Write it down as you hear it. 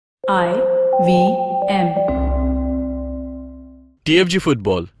IVM. TFG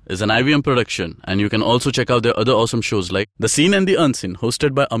Football is an IVM production, and you can also check out their other awesome shows like The Seen and the Unseen,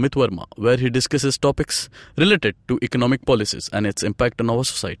 hosted by Amit Verma, where he discusses topics related to economic policies and its impact on our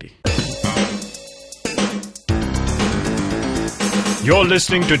society. You're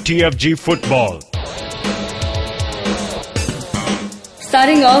listening to TFG Football.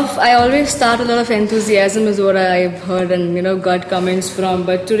 Starting off, I always start with a lot of enthusiasm is what I've heard and got comments from.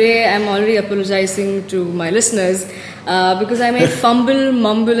 But today I'm already apologizing to my listeners because I may fumble,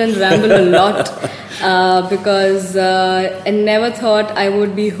 mumble and ramble a lot because I never thought I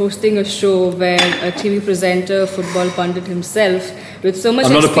would be hosting a show where a TV presenter, football pundit himself, with so much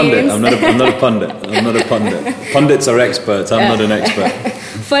experience. I'm not a pundit. Pundits are experts. I'm not an expert.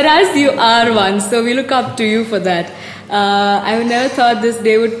 For us, you are one, so we look up to you for that. I would never thought this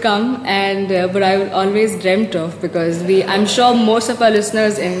day would come, but I always dreamt of, because I'm sure most of our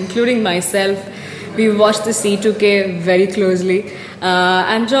listeners, including myself, we watched the C2K very closely.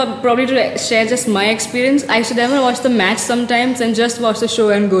 I'm sure probably to share just my experience, I should ever watch the match sometimes and just watch the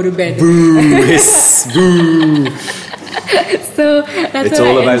show and go to bed. Boo! Hiss! Boo! So that's it's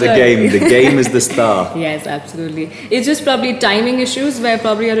all about the game. The game is the star. Yes, absolutely. It's just probably timing issues where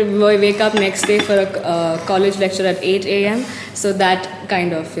probably you have to wake up next day for a college lecture at 8 a.m. So that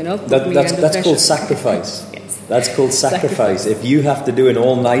kind of, That's called sacrifice. Yes. That's called sacrifice. If you have to do an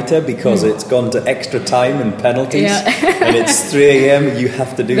all-nighter because it's gone to extra time and penalties and it's 3 a.m., you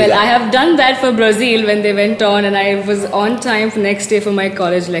have to do that. Well, I have done that for Brazil when they went on, and I was on time for next day for my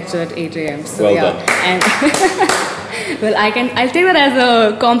college lecture at 8 a.m. So, well done. And well, I'll take that as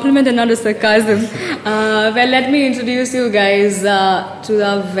a compliment and not a sarcasm. Well, let me introduce you guys to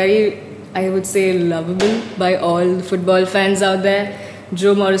the very, I would say, lovable by all football fans out there,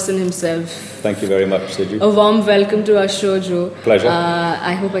 Joe Morrison himself. Thank you very much, Siju. A warm welcome to our show, Joe. Pleasure.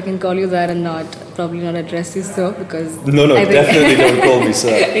 I hope I can call you that and probably not address you so, because... No, definitely don't call me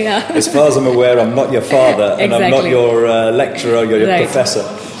sir. Yeah. As far as I'm aware, I'm not your father, and I'm not your lecturer, you're your professor.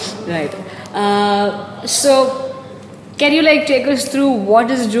 Right. So... can you take us through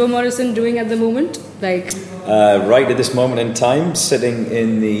what is Joe Morrison doing at the moment? Right at this moment in time, sitting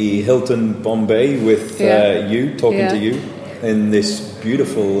in the Hilton Bombay with you, talking to you in this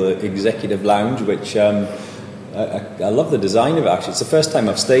beautiful executive lounge, which I love the design of it, actually. It's the first time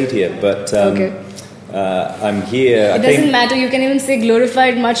I've stayed here, but I'm here. It doesn't matter, you can even say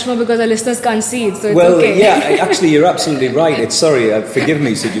glorified much more because our listeners can't see it, so it's okay. Actually, you're absolutely right. Forgive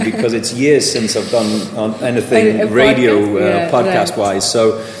me, Siju, because it's years since I've done on anything podcast-wise,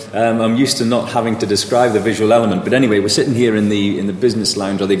 so I'm used to not having to describe the visual element. But anyway, we're sitting here in the business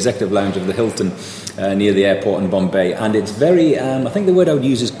lounge, or the executive lounge of the Hilton near the airport in Bombay, and it's very, I think the word I would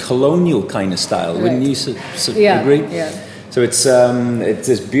use is colonial kind of style. Right. Wouldn't you agree? Yeah. So it's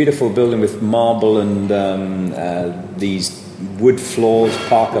this beautiful building with marble and these wood floors,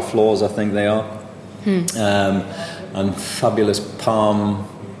 Parker floors, I think they are, and fabulous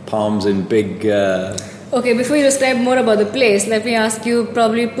palms in big. Okay, before you describe more about the place, let me ask you.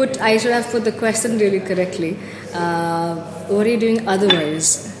 I should have put the question really correctly. What are you doing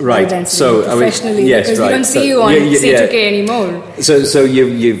otherwise? Right. So professionally, yes, because right. we don't see you on C2K anymore. So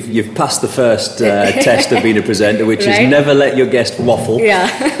you've passed the first test of being a presenter, which is never let your guest waffle. Yeah.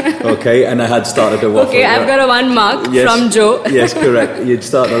 Okay, and I had started to waffle. Okay, I've got a 1 mark from Joe. Yes, correct. You'd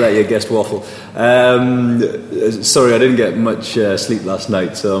start to let your guest waffle. Sorry, I didn't get much sleep last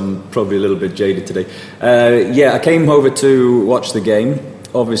night, so I'm probably a little bit jaded today. I came over to watch the game,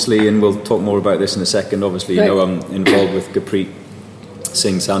 obviously, and we'll talk more about this in a second. Obviously, I'm involved with Gurpreet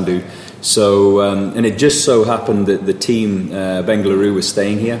Singh Sandhu. So, and it just so happened that the team, Bengaluru, was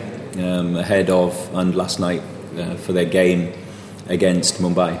staying here ahead of and last night for their game against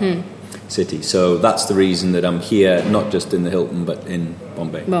Mumbai City. So that's the reason that I'm here, not just in the Hilton, but in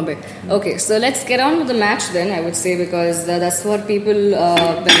Bombay. Okay, so let's get on with the match then, I would say, because that's what people,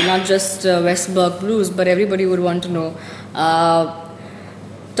 not just West Berg Blues, but everybody would want to know.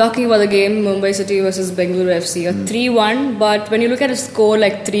 Talking about the game, Mumbai City versus Bengaluru FC, a 3-1, but when you look at a score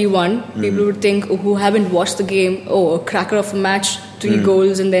like 3-1, people would think, who haven't watched the game, a cracker of a match, 3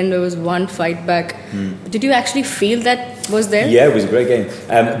 goals, and then there was 1 fight back. Did you actually feel that was there? Yeah, it was a great game.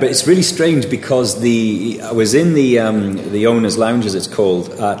 But it's really strange because I was in the owners' lounge, as it's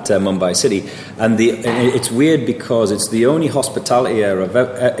called, at Mumbai City, and it's weird because it's the only hospitality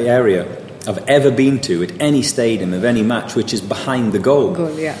area I've ever been to at any stadium of any match which is behind the goal.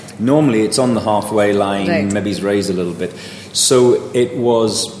 Normally it's on the halfway line, maybe it's raised a little bit. So it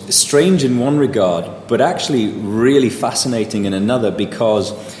was strange in one regard, but actually really fascinating in another,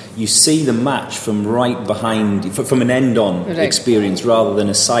 because you see the match from right behind, from an end-on experience rather than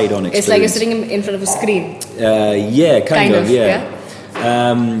a side-on experience. It's like you're sitting in front of a screen. Yeah, kind of, yeah.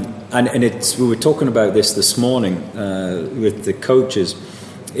 Yeah. We were talking about this morning with the coaches.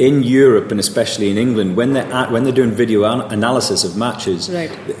 In Europe and especially in England, when they're doing video analysis of matches,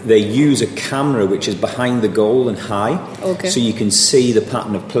 they use a camera which is behind the goal and high, so you can see the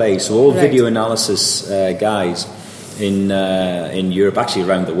pattern of play. So all video analysis guys in Europe, actually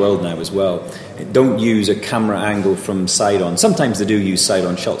around the world now as well, don't use a camera angle from side on. Sometimes they do use side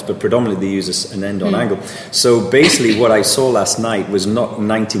on shots, but predominantly they use an end on angle. So basically what I saw last night was not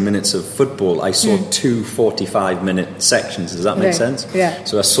 90 minutes of football. I saw two 45-minute sections. Does that make sense? Yeah.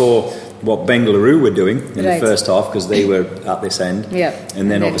 So I saw what Bengaluru were doing in the first half because they were at this end, and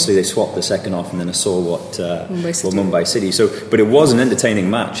then obviously they swapped the second half, and then I saw what Mumbai City. So, but it was an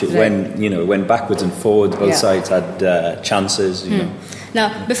entertaining match. It went backwards and forwards. Both sides had chances. You know.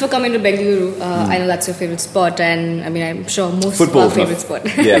 Now, before coming to Bengaluru, I know that's your favourite sport, and I mean, I'm sure most football of our favourite sport.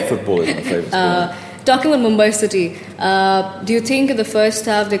 Yeah, football is my favourite sport. Talking about Mumbai City, do you think in the first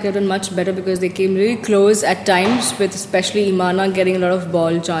half they could have done much better because they came really close at times, with especially Imana getting a lot of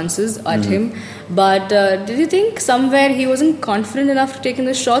ball chances at him? But did you think somewhere he wasn't confident enough to take in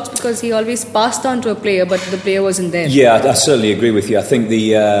the shots because he always passed on to a player, but the player wasn't there? Yeah, I certainly agree with you. I think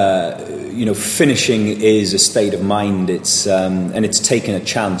the finishing is a state of mind. It's and it's taken a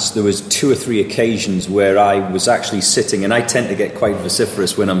chance. There was 2 or 3 occasions where I was actually sitting, and I tend to get quite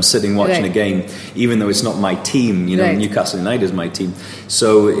vociferous when I'm sitting watching a game, even though it's not my team. Newcastle United is my team,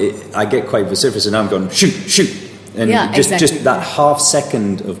 so I get quite vociferous, and I'm going shoot. And just that half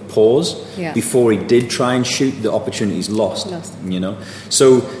second of pause before he did try and shoot, the opportunity's lost.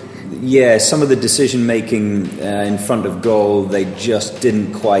 So some of the decision making in front of goal, they just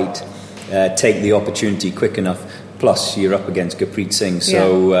didn't quite take the opportunity quick enough. Plus, you're up against Gurpreet Singh,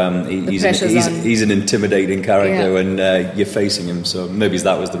 so he's an intimidating character when you're facing him. So maybe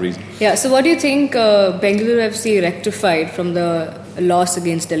that was the reason. Yeah. So what do you think Bengaluru FC rectified from the loss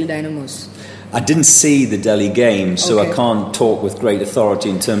against Delhi Dynamos? I didn't see the Delhi game, so I can't talk with great authority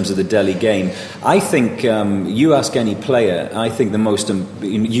in terms of the Delhi game. I think you ask any player, I think the most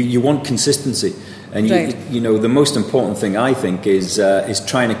you want consistency, and the most important thing I think is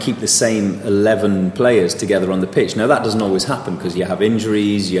trying to keep the same 11 players together on the pitch. Now that doesn't always happen because you have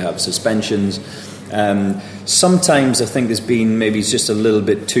injuries, you have suspensions. Sometimes I think there's been maybe just a little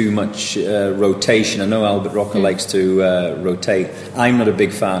bit too much rotation. I know Albert Rocker likes to rotate. I'm not a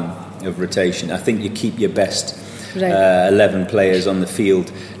big fan of rotation. I think you keep your best 11 players on the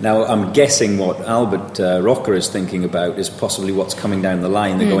field. Now I'm guessing what Albert Rocker is thinking about is possibly what's coming down the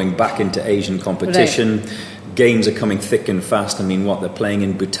line. They're going back into Asian competition. Games are coming thick and fast. I mean, they're playing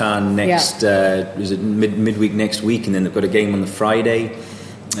in Bhutan next is it midweek next week, and then they've got a game on the Friday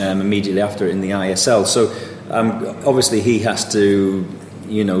immediately after in the ISL. So obviously he has to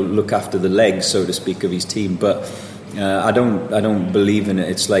look after the legs, so to speak, of his team, but I don't believe in it.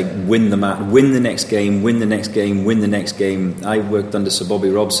 It's like win the match, win the next game, win the next game, win the next game. I worked under Sir Bobby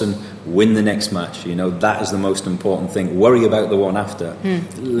Robson. Win the next match. That is the most important thing. Worry about the one after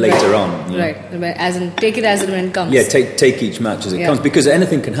later on. As in, take it as it when it comes. Yeah, take each match as it comes, because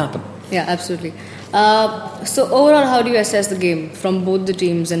anything can happen. Yeah, absolutely. So overall, how do you assess the game from both the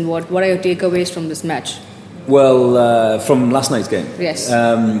teams, and what are your takeaways from this match? Well, from last night's game. Yes.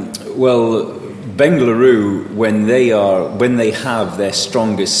 Bengaluru, when they have their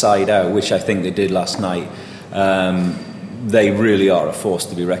strongest side out, which I think they did last night, they really are a force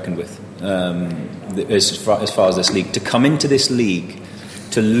to be reckoned with. As far as this league, to come into this league,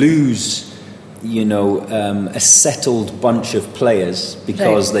 to lose, a settled bunch of players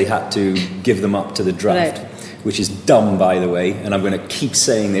because they had to give them up to the draft. Which is dumb, by the way, and I'm going to keep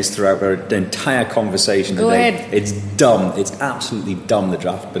saying this throughout our entire conversation today. Go ahead. It's dumb. It's absolutely dumb, the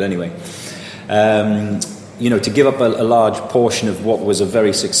draft. But anyway, to give up a large portion of what was a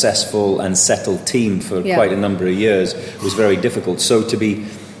very successful and settled team for quite a number of years was very difficult. So to be,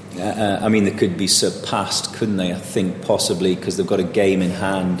 they could be surpassed, couldn't they? I think possibly because they've got a game in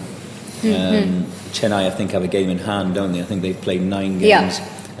hand. Chennai, I think, have a game in hand, don't they? I think they've played 9 games,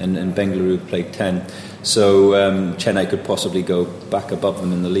 and Bengaluru played 10. So Chennai could possibly go back above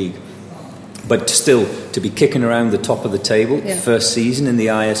them in the league. But still, to be kicking around the top of the table, first season in the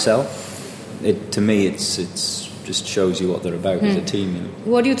ISL, to me, it's just shows you what they're about as a team.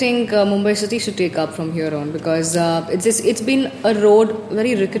 What do you think Mumbai City should take up from here on? Because it's been a road,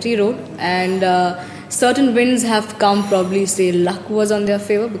 very rickety road, and certain wins have come. Probably say luck was on their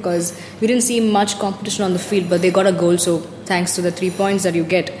favour because we didn't see much competition on the field, but they got a goal. So thanks to the 3 points that you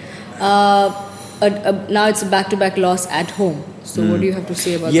get. now it's a back-to-back loss at home. So what do you have to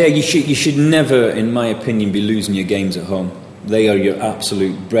say about that? Yeah, you should never, in my opinion, be losing your games at home. They are your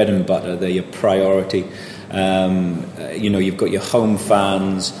absolute bread and butter. They're your priority. You've got your home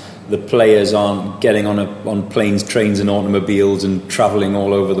fans. The players aren't getting on planes, trains and automobiles and travelling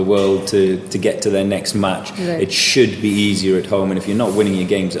all over the world to get to their next match. Right. It should be easier at home, and if you're not winning your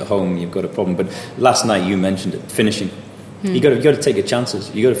games at home, you've got a problem. But last night you mentioned it, finishing. You got to take your chances.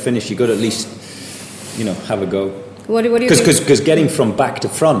 You got to finish. You got to at least have a go. What do you think? Because getting from back to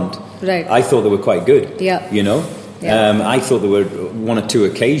front, right. I thought they were quite good. Yeah. Yeah. I thought there were one or two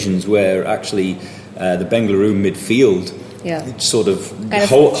occasions where actually the Bengaluru midfield sort of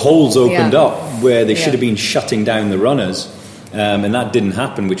holes opened up where they should have been shutting down the runners, and that didn't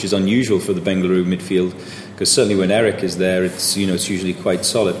happen, which is unusual for the Bengaluru midfield, because certainly when Eric is there, it's usually quite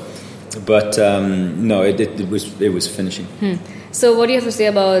solid. But no, it was finishing. So what do you have to say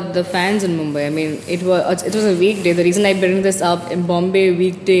about the fans in Mumbai? I mean, it was a weekday. The reason I bring this up, in Bombay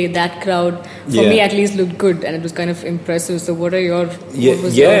weekday, that crowd for me at least looked good, and it was kind of impressive. So what are your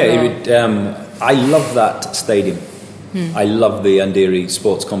I love that stadium. I love the Andheri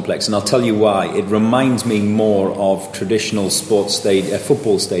Sports Complex, and I'll tell you why. It reminds me more of traditional football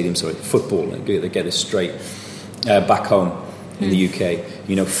stadium. Football. They get it straight back home in the UK.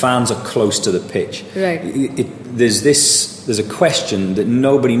 Fans are close to the pitch. Right. There's a question that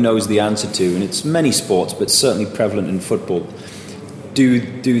nobody knows the answer to, and it's many sports, but certainly prevalent in football. Do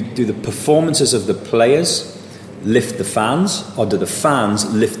the performances of the players lift the fans, or do the fans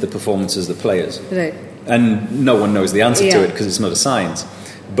lift the performances of the players? Right. And no one knows the answer to it because it's not a science.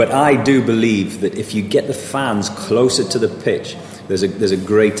 But I do believe that if you get the fans closer to the pitch, there's a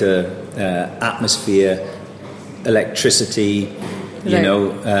greater atmosphere, electricity.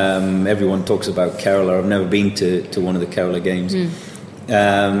 Everyone talks about Kerala. I've never been to one of the Kerala games.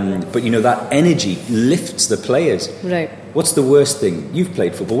 But that energy lifts the players. Right. What's the worst thing? You've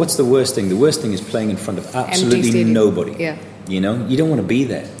played football. What's the worst thing? The worst thing is playing in front of absolutely nobody. Yeah. You don't want to be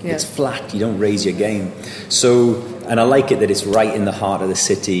there. Yeah. It's flat. You don't raise your game. So, and I like it that it's right in the heart of the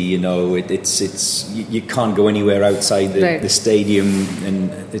city. It's you can't go anywhere outside the stadium,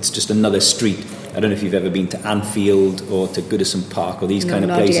 and it's just another street. I don't know if you've ever been to Anfield or to Goodison Park or these kind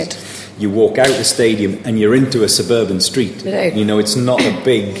of places. Yet. You walk out the stadium and you're into a suburban street. Right. It's not a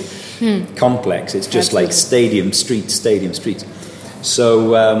big complex. It's just like stadium streets.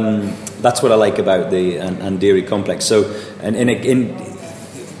 So that's what I like about the Andheri complex. So, and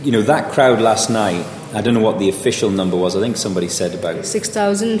that crowd last night, I don't know what the official number was. I think somebody said about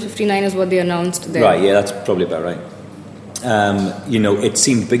 6,059 is what they announced there. Right, yeah, that's probably about right. It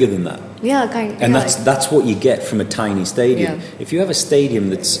seemed bigger than that. Yeah, and that's what you get from a tiny stadium. Yeah. If you have a stadium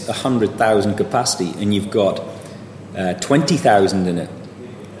that's 100,000 capacity and you've got 20,000 in it,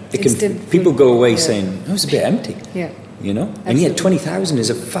 people go away saying, "Oh, it's a bit empty." Yeah. And yet 20,000 is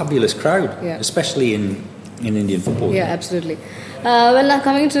a fabulous crowd, especially in Indian football. Yeah, absolutely. Well, now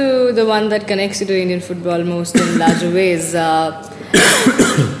coming to the one that connects you to Indian football most in larger ways,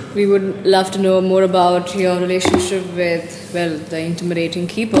 we would love to know more about your relationship with, the intimidating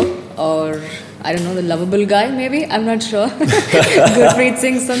keeper, or, I don't know, the lovable guy, maybe? I'm not sure. Gurpreet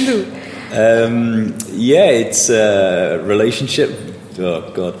Singh Sandhu. It's a relationship.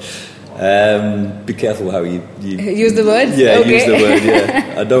 Oh, God. Be careful how you use the word? Yeah, okay. Use the word,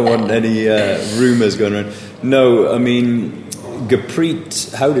 yeah. I don't want any rumours going around. No, I mean,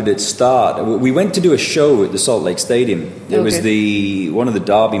 Gurpreet, how did it start? We went to do a show at the Salt Lake Stadium. It was one of the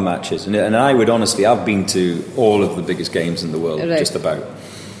derby matches, and I would honestly, I've been to all of the biggest games in the world, just about.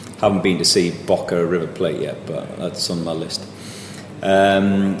 Haven't been to see Boca River Plate yet, but that's on my list.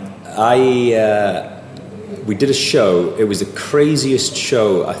 We did a show. It was the craziest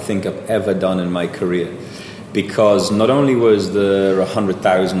show I think I've ever done in my career, because not only was there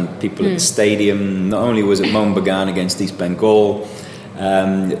 100,000 people at the stadium, not only was it Mohun Bagan against East Bengal,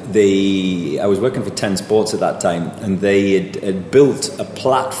 I was working for 10 Sports at that time, and they had built a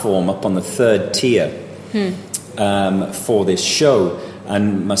platform up on the third tier for this show.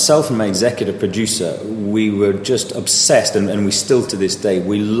 And myself and my executive producer, we were just obsessed, and we still to this day,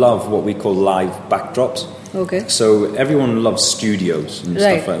 we love what we call live backdrops. Okay. So everyone loves studios and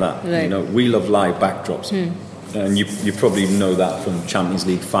stuff like that. Right. We love live backdrops. And you probably know that from Champions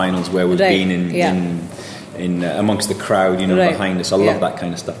League finals where we've been in amongst the crowd, behind us. I love that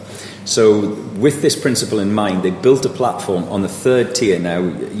kind of stuff. So with this principle in mind, they built a platform on the third tier. Now,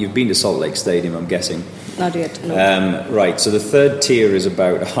 you've been to Salt Lake Stadium, I'm guessing. Not yet, no. Right, so the third tier is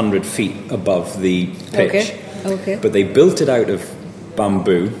about 100 feet above the pitch. Okay. But they built it out of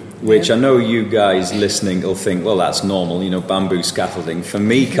bamboo, which I know you guys listening will think, well, that's normal, bamboo scaffolding. For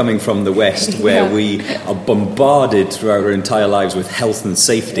me, coming from the West, where we are bombarded throughout our entire lives with health and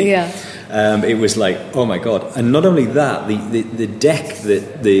safety, it was like, oh my God. And not only that, the deck,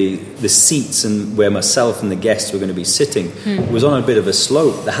 the seats and where myself and the guests were going to be sitting was on a bit of a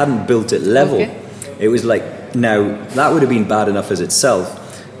slope. They hadn't built it level. It was like, now, that would have been bad enough as itself.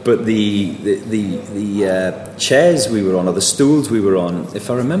 But the chairs we were on, or the stools we were on,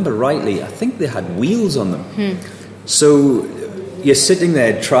 if I remember rightly, I think they had wheels on them. So you're sitting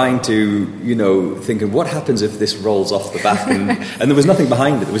there trying to, thinking, what happens if this rolls off the back? And there was nothing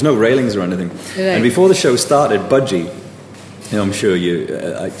behind it. There was no railings or anything. Right. And before the show started, Budgie, I'm sure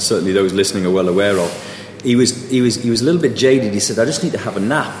certainly those listening are well aware of, he was a little bit jaded. He said, I just need to have a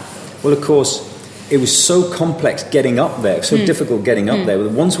nap. Well, of course, it was so complex getting up there, so difficult getting up there.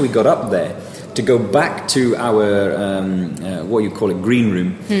 Once we got up there, to go back to our, green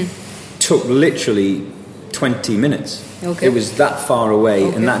room, took literally 20 minutes. Okay. It was that far away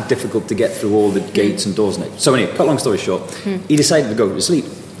and that difficult to get through all the gates and doors. So anyway, cut long story short, he decided to go to sleep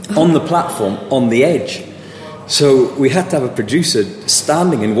on the platform, on the edge. So we had to have a producer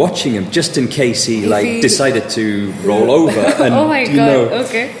standing and watching him just in case he decided to roll over. And, oh my God,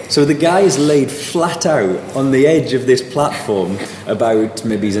 okay. So the guy is laid flat out on the edge of this platform about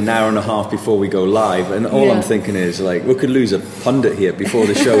maybe an hour and a half before we go live. And all I'm thinking is, like, we could lose a pundit here before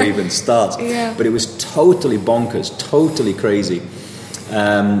the show even starts. But it was totally bonkers, totally crazy.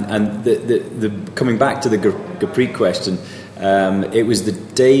 And the coming back to the Gurpreet question, it was the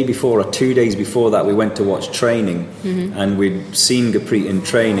day before or 2 days before that we went to watch training, and we'd seen Gurpreet in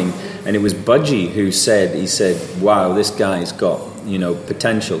training, and it was Budgie who said, wow, this guy's got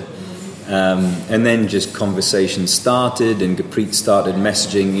potential, and then just conversation started, and Gurpreet started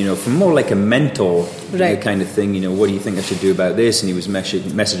messaging from more like a mentor kind of thing, what do you think I should do about this? And he was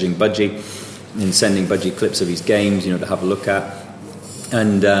messaging Budgie and sending Budgie clips of his games to have a look at.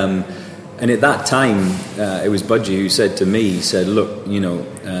 And at that time, it was Budgie who said to me, he said, look,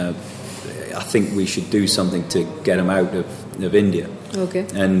 I think we should do something to get him out of India. Okay.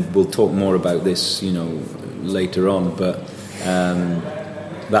 And we'll talk more about this, later on. But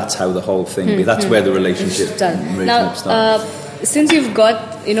that's how the whole thing, that's where the relationship started. Since you've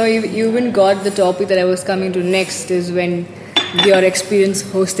got, you even got the topic that I was coming to next is when your experience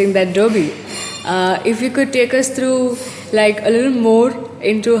hosting that derby. If you could take us through like a little more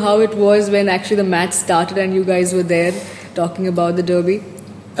into how it was when actually the match started and you guys were there talking about the derby.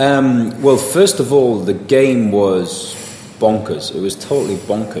 Well, first of all, the game was bonkers. It was totally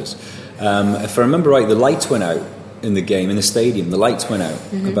bonkers. If I remember right, the lights went out in the game, in the stadium. The lights went out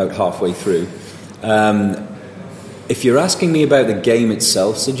about halfway through. If you're asking me about the game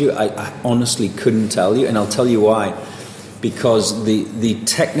itself, Siju, I honestly couldn't tell you, and I'll tell you why. Because the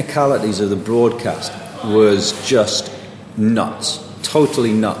technicalities of the broadcast was just nuts,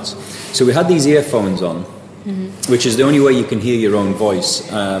 totally nuts. So we had these earphones on, which is the only way you can hear your own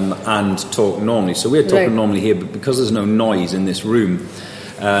voice and talk normally. So we're talking normally here, but because there's no noise in this room,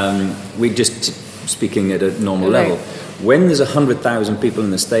 we're just speaking at a normal level. When there's 100,000 people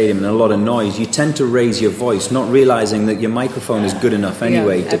in the stadium and a lot of noise, you tend to raise your voice, not realising that your microphone is good enough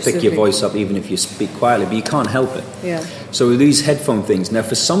anyway to pick your voice up even if you speak quietly, but you can't help it. So these headphone things, now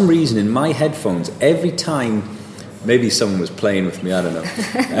for some reason in my headphones, every time, maybe someone was playing with me, I don't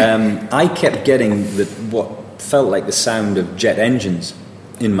know, I kept getting what felt like the sound of jet engines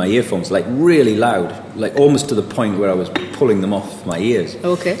in my earphones, like really loud, like almost to the point where I was pulling them off my ears.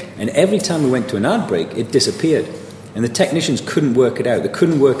 Okay. And every time we went to an ad break, it disappeared. And the technicians couldn't work it out. They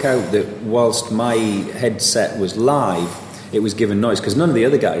couldn't work out that whilst my headset was live, it was giving noise, because none of the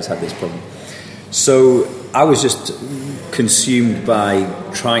other guys had this problem. So I was just consumed by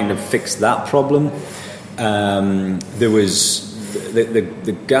trying to fix that problem. There was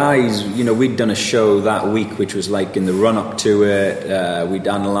the guys, we'd done a show that week which was like in the run-up to it. We'd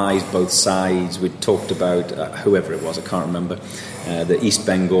analysed both sides. We'd talked about whoever it was, I can't remember. The East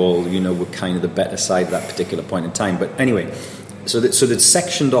Bengal, were kind of the better side at that particular point in time. But anyway, so they'd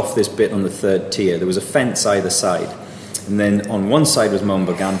sectioned off this bit on the third tier. There was a fence either side. And then on one side was Mohun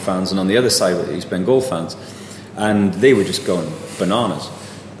Bagan fans, and on the other side were East Bengal fans. And they were just going bananas.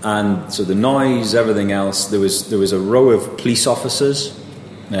 And so the noise, everything else, there was a row of police officers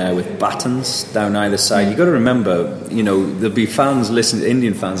with batons down either side. You've got to remember, there'll be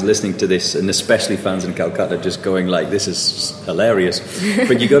Indian fans listening to this, and especially fans in Calcutta just going like, this is hilarious.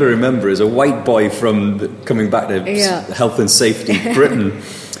 But you've got to remember, as a white boy coming back to health and safety Britain,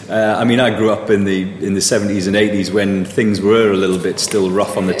 I grew up in the 70s and 80s when things were a little bit still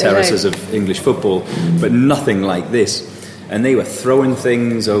rough on the terraces of English football, but nothing like this. and they were throwing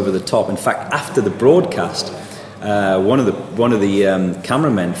things over the top. In fact, after the broadcast, one of the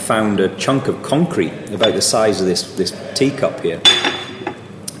cameramen found a chunk of concrete about the size of this teacup here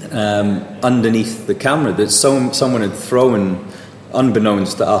underneath the camera that someone had thrown,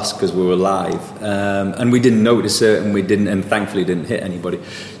 unbeknownst to us because we were live, and we didn't notice it, and thankfully didn't hit anybody.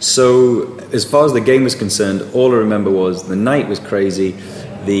 So as far as the game was concerned, all I remember was the night was crazy.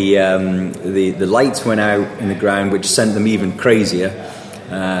 The lights went out in the ground, which sent them even crazier,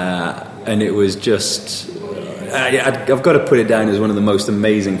 and it was just. I've got to put it down as one of the most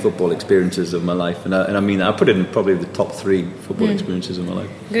amazing football experiences of my life, and I mean I put it in probably the top 3 football experiences of my life.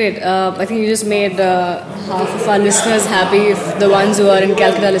 Great. I think you just made half of our listeners happy, if the ones who are in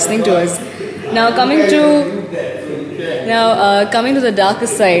Calcutta listening to us. Now coming to the darker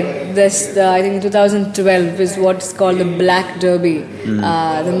side, I think in 2012 is what's called the Black Derby.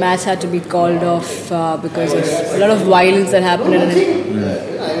 The match had to be called off because of a lot of violence that happened in it.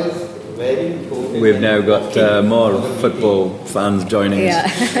 We've now got more football fans joining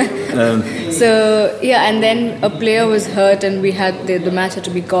us. And then a player was hurt, and we had the match had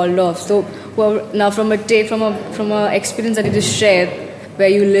to be called off. So, now from a experience that you just shared, where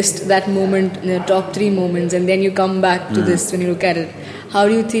you list that moment in the top 3 moments, and then you come back to this when you look at it, how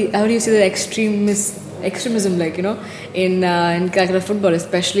do you see the extremism, like, you know, in Calcutta football,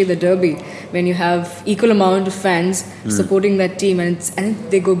 especially the derby, when you have equal amount of fans supporting that team, and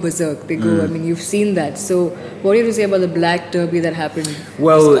they go berserk. They go. I mean, you've seen that. So, what do you have to say about the Black Derby that happened?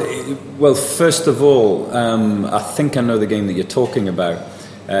 Well, first of all, I think I know the game that you're talking about.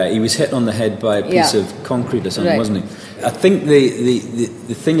 He was hit on the head by a piece of concrete or something, wasn't he? I think the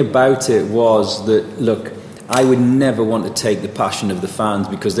thing about it was that, look, I would never want to take the passion of the fans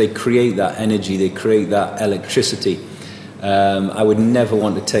because they create that energy, they create that electricity. I would never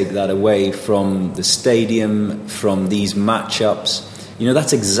want to take that away from the stadium, from these matchups. You know,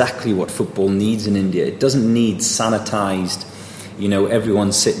 that's exactly what football needs in India. It doesn't need sanitised, you know,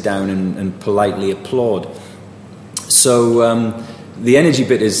 everyone sit down and politely applaud. So the energy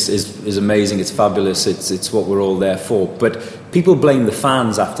bit is amazing, it's fabulous, it's what we're all there for. But people blame the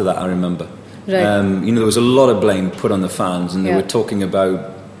fans after that, I remember. Right. You know, there was a lot of blame put on the fans, and they were talking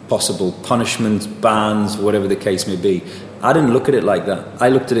about possible punishments, bans, whatever the case may be. I didn't look at it like that. I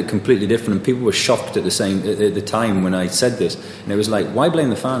looked at it completely different, and people were shocked at the time when I said this. And it was like, why blame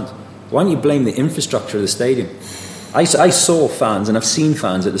the fans? Why don't you blame the infrastructure of the stadium? I saw fans, and I've seen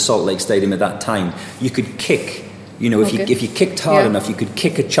fans at the Salt Lake Stadium at that time. You could kick, you know, if you kicked hard enough, you could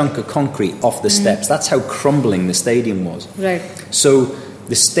kick a chunk of concrete off the steps. That's how crumbling the stadium was. Right. So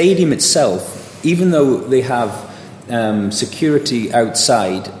the stadium itself, even though they have security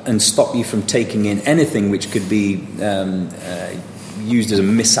outside and stop you from taking in anything which could be used as a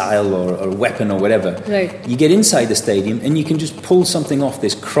missile or a weapon or whatever, you get inside the stadium and you can just pull something off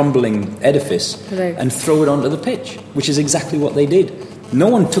this crumbling edifice and throw it onto the pitch, which is exactly what they did. No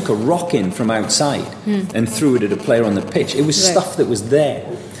one took a rock in from outside and threw it at a player on the pitch. It was stuff that was there.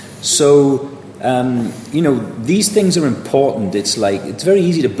 So you know, these things are important. It's like, it's very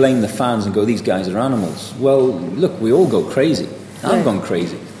easy to blame the fans and go, these guys are animals. Well, look, we all go crazy. I've gone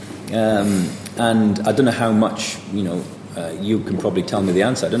crazy. And I don't know how much, you know, you can probably tell me the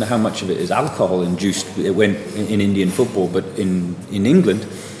answer. I don't know how much of it is alcohol induced when in Indian football, but in England,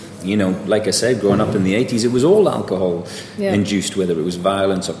 you know, like I said, growing up in the 80s, it was all alcohol induced, whether it was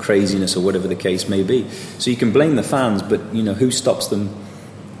violence or craziness or whatever the case may be. So you can blame the fans, but, you know, who stops them?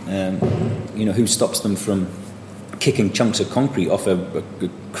 You know, who stops them from kicking chunks of concrete off a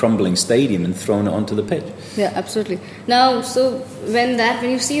crumbling stadium and throwing it onto the pitch? Yeah, absolutely. Now, so when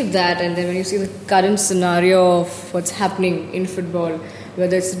you see that, and then when you see the current scenario of what's happening in football,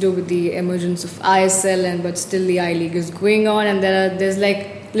 whether it's to do with the emergence of ISL, but still the I-League is going on, and there's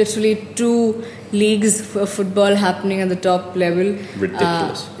like literally 2 leagues for football happening at the top level.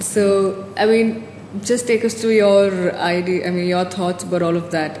 Ridiculous. So, I mean, just take us through your idea. I mean, your thoughts about all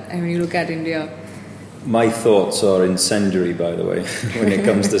of that. I mean, you look at India. My thoughts are incendiary, by the way, when it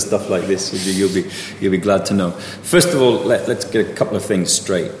comes to stuff like this. You'll be glad to know. First of all, let's get a couple of things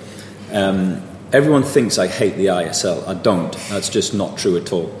straight. Everyone thinks I hate the ISL. I don't. That's just not true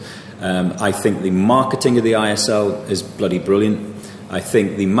at all. I think the marketing of the ISL is bloody brilliant. I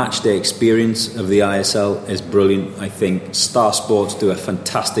think the matchday experience of the ISL is brilliant. I think Star Sports do a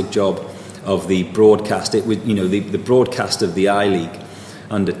fantastic job of the broadcast. It was, you know, the broadcast of the I-League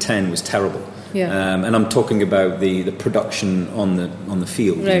under 10 was terrible. And I'm talking about the production on the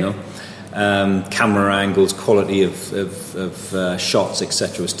field, you know. Camera angles, quality of shots,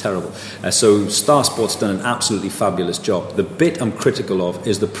 etc. was terrible. So Star Sports done an absolutely fabulous job. The bit I'm critical of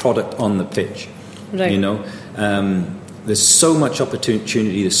is the product on the pitch. You know, there's so much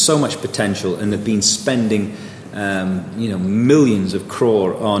opportunity, there's so much potential, and they've been spending, millions of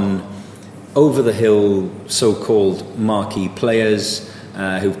crore on over-the-hill so-called marquee players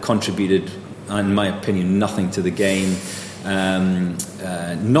who've contributed, in my opinion, nothing to the game.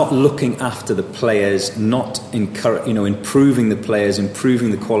 Not looking after the players, not improving the players,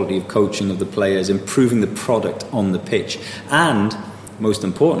 improving the quality of coaching of the players, improving the product on the pitch, and most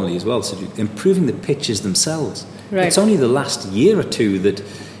importantly as well, improving the pitches themselves. Right. It's only the last year or two that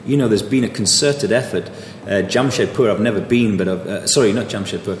there's been a concerted effort. Jamshedpur, I've never been, but not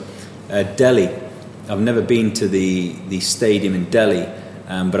Jamshedpur, Delhi. I've never been to the stadium in Delhi.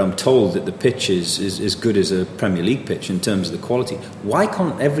 But I'm told that the pitch is as good as a Premier League pitch in terms of the quality. Why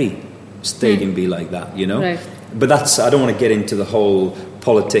can't every stadium be like that, Right. But I don't want to get into the whole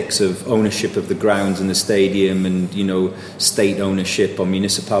politics of ownership of the grounds and the stadium and, state ownership or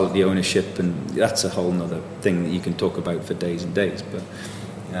municipality ownership, and that's a whole other thing that you can talk about for days and days.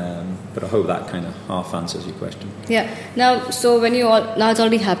 But I hope that kind of half answers your question. Yeah. Now, so now it's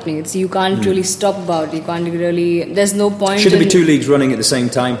already happening. You can't really stop about it. You can't really. There's no point. Should there be two leagues running at the same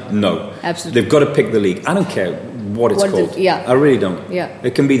time? No. Absolutely. They've got to pick the league. I don't care what it's called. I really don't. Yeah.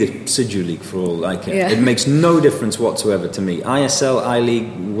 It can be the Sidhu League for all I care. Yeah. It makes no difference whatsoever to me. ISL,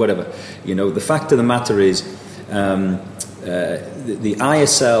 I-League, whatever. The fact of the matter is, the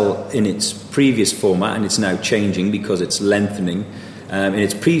ISL in its previous format, and it's now changing because it's lengthening. In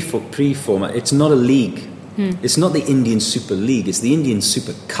its pre-format, it's not a league. It's not the Indian Super League. It's the Indian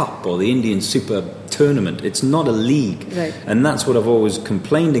Super Cup or the Indian Super Tournament. It's not a league. Right. And that's what I've always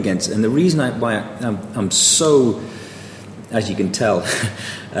complained against. And the reason why I'm so, as you can tell,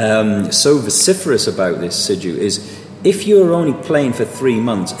 so vociferous about this, Sidhu, is if you're only playing for 3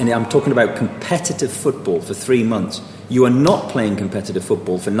 months, and I'm talking about competitive football for 3 months, you are not playing competitive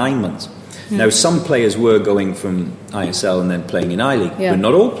football for 9 months. Now, some players were going from ISL and then playing in I-League, but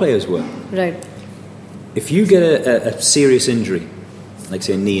not all players were. Right. If you get a serious injury, like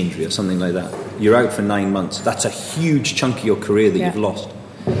say a knee injury or something like that, you're out for 9 months. That's a huge chunk of your career that you've lost.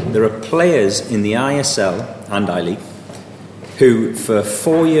 There are players in the ISL and I-League who, for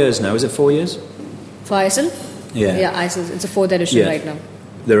 4 years now, is it 4 years? For ISL? Yeah. Yeah, ISL. It's a 4th edition right now.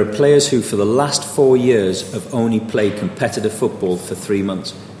 There are players who, for the last 4 years, have only played competitive football for 3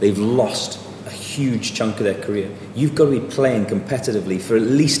 months. They've lost a huge chunk of their career. You've got to be playing competitively for at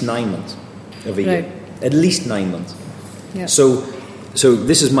least 9 months of a year. At least 9 months. Yeah. So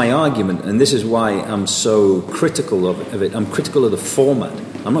this is my argument, and this is why I'm so critical of it. I'm critical of the format.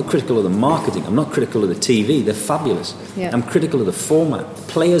 I'm not critical of the marketing. I'm not critical of the TV. They're fabulous. Yeah. I'm critical of the format.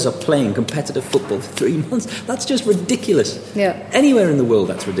 Players are playing competitive football for 3 months. That's just ridiculous. Yeah. Anywhere in the world,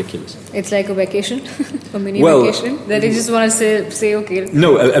 that's ridiculous. It's like a vacation, a mini vacation. That you just want to say okay.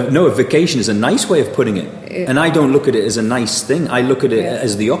 No, a vacation is a nice way of putting it. And I don't look at it as a nice thing. I look at it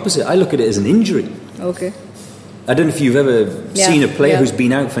as the opposite. I look at it as an injury. Okay. I don't know if you've ever seen a player who's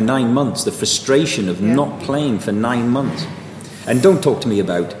been out for 9 months, the frustration of not playing for 9 months. And don't talk to me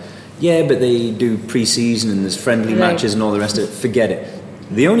about, but they do pre-season and there's friendly matches and all the rest of it. Forget it.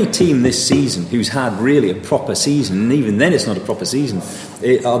 The only team this season who's had really a proper season, and even then it's not a proper season,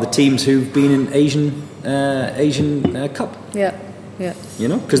 are the teams who've been in Asian Cup. Yeah, yeah.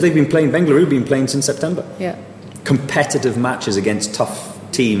 Because they've been playing, Bengaluru been playing since September. Yeah. Competitive matches against tough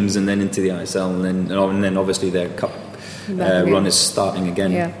teams and then into the ISL and then obviously their cup run is starting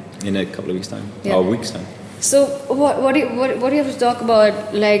again in a couple of weeks' time or a week's time. So what do you have to talk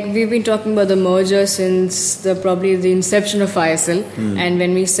about? Like, we've been talking about the merger since probably the inception of ISL, and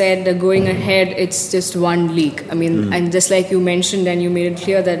when we said going ahead, it's just one league. I mean, and just like you mentioned, and you made it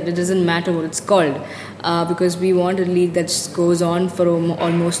clear that it doesn't matter what it's called, because we want a league that goes on for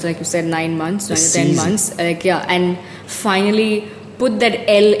almost, like you said, 9 months, 9 to 10 months, and finally put that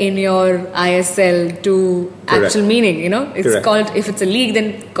L in your ISL to actual meaning, It's called, if it's a league,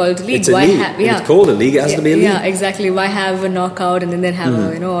 then call it a league. It's a league. If it's called a league, it has to be a league. Yeah, exactly. Why have a knockout and then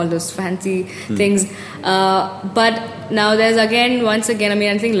have all those fancy things? But now there's once again,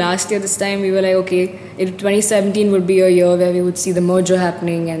 I think last year this time we were like, okay, 2017 would be a year where we would see the merger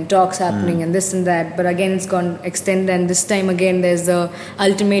happening and talks happening and this and that. But again, it's gone extended, and this time again there's the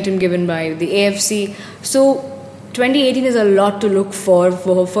ultimatum given by the AFC. So 2018 is a lot to look forward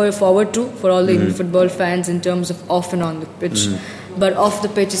to for all the Indian football fans in terms of off and on the pitch. But off the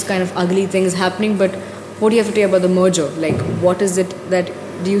pitch is kind of ugly things happening. But what do you have to say about the merger? Like, what is it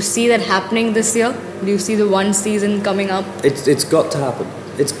do you see that happening this year? Do you see the one season coming up? It's got to happen.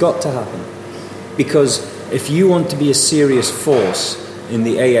 It's got to happen. Because if you want to be a serious force in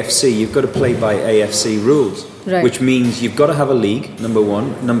the AFC, you've got to play by AFC rules. Right. Which means you've got to have a league, number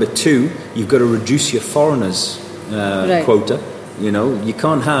one. Number two, you've got to reduce your foreigners quota. You know, you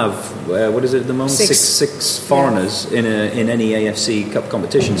can't have what is it at the moment? Six foreigners in any AFC Cup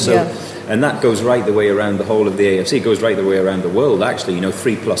competition. So, and that goes right the way around the whole of the AFC. It goes right the way around the world. Actually, you know,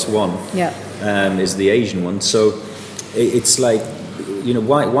 3+1 is the Asian one. So it's like, you know,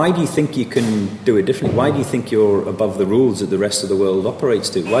 why do you think you can do it differently? Why do you think you're above the rules that the rest of the world operates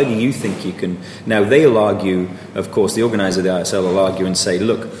to? Why do you think you can? Now, they'll argue, of course, the organiser of the ISL will argue and say,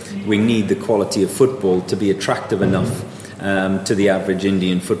 look, we need the quality of football to be attractive enough to the average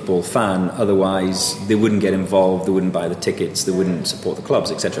Indian football fan. Otherwise, they wouldn't get involved, they wouldn't buy the tickets, they wouldn't support the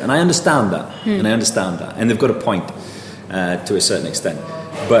clubs, etc. And I understand that, and they've got a point to a certain extent.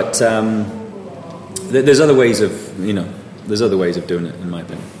 But there's other ways of, you know, doing it, in my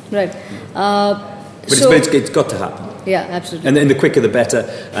opinion. Right. But it's got to happen. Yeah, absolutely. And the quicker the better.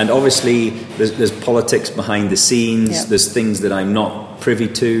 And obviously, there's politics behind the scenes. Yeah. There's things that I'm not privy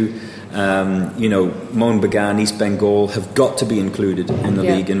to. You know, Mohun Bagan, East Bengal have got to be included in the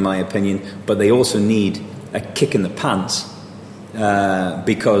league, in my opinion. But they also need a kick in the pants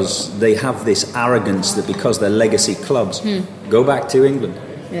because they have this arrogance that because they're legacy clubs. Go back to England.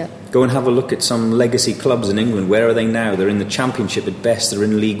 Yeah. Go and have a look at some legacy clubs in England. Where are they now? They're in the Championship at best. They're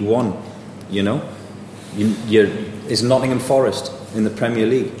in League One. You know, is Nottingham Forest in the Premier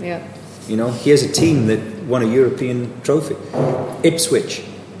League? Yeah. You know, here's a team that won a European trophy. Ipswich,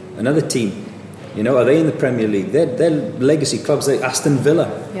 another team. You know, are they in the Premier League? They're legacy clubs. They're Aston Villa.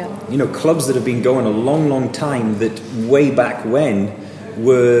 Yeah. You know, clubs that have been going a long, long time. That way back when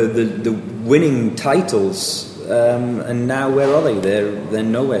were the winning titles. And now where are they? They're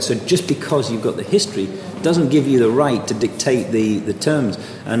nowhere. So just because you've got the history doesn't give you the right to dictate the terms.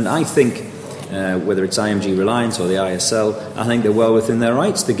 And I think whether it's IMG Reliance or the ISL, I think they're well within their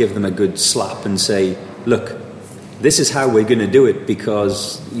rights to give them a good slap and say, look, this is how we're going to do it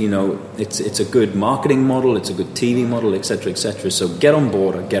because, you know, it's a good marketing model, it's a good TV model, etc., etc. So get on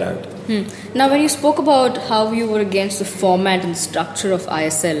board or get out. Now, when you spoke about how you were against the format and structure of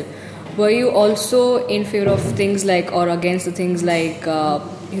ISL, were you also in favor of things like, or against the things like,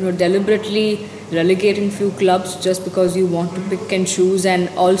 deliberately relegating few clubs just because you want to pick and choose, and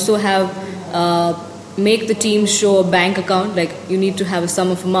also have make the team show a bank account, like you need to have a sum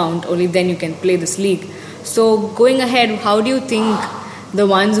of amount, only then you can play this league. So going ahead, how do you think the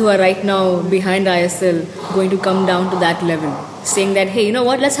ones who are right now behind ISL going to come down to that level, saying that, hey, you know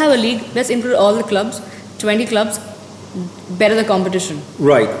what, let's have a league, let's include all the clubs, 20 clubs, better the competition.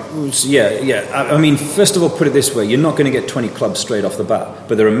 Right, yeah. I mean, first of all, put it this way, you're not going to get 20 clubs straight off the bat,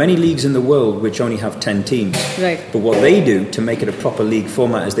 but there are many leagues in the world which only have 10 teams. Right. But what they do to make it a proper league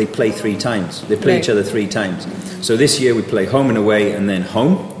format is they play 3 times. They play each other 3 times. So this year we play home and away and then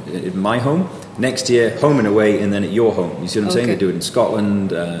home, at my home. Next year, home and away, and then at your home. You see what I'm saying? They do it in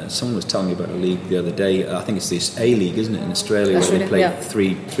Scotland. Someone was telling me about a league the other day. I think it's this A-League, isn't it, in Australia, where they play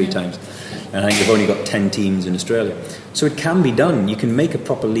three times. And I think they've only got 10 teams in Australia. So it can be done. You can make a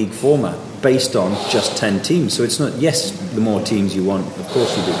proper league format based on just 10 teams. So it's not, yes, the more teams you want, of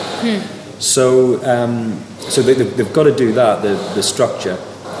course you do. So they've got to do that, the structure.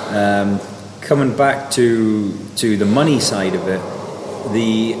 Coming back to the money side of it,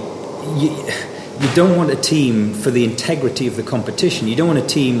 you don't want a team for the integrity of the competition. You don't want a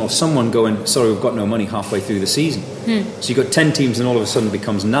team or someone going, sorry, we've got no money halfway through the season. So you've got 10 teams and all of a sudden it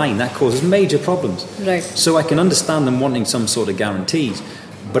becomes 9. That causes major problems. Right. So I can understand them wanting some sort of guarantees.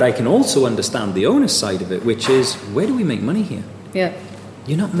 But I can also understand the owner's side of it, which is, where do we make money here? Yeah.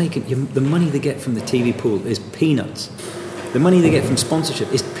 You're not making... the money they get from the TV pool is peanuts. The money they get from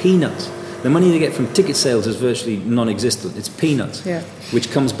sponsorship is peanuts. The money they get from ticket sales is virtually non-existent. It's peanuts. Yeah.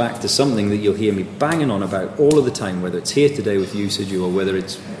 Which comes back to something that you'll hear me banging on about all of the time, whether it's here today with Usage or whether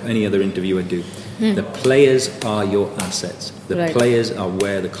it's any other interview I do. The players are your assets. The players are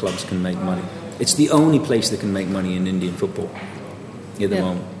where the clubs can make money. It's the only place that can make money in Indian football at the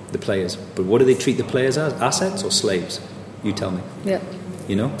moment, the players. But what do they treat the players as? Assets or slaves? You tell me. Yeah.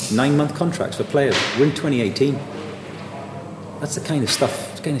 You know, 9-month contracts for players. We're in 2018. That's the kind of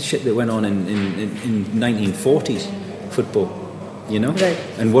stuff, the kind of shit that went on in 1940s football, you know? Right.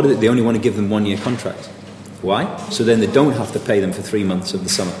 And what they only want to give them 1-year contracts. Why? So then they don't have to pay them for 3 months of the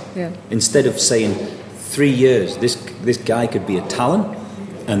summer. Yeah. Instead of saying 3 years, this guy could be a talent,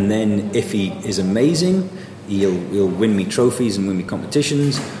 and then if he is amazing, he'll win me trophies and win me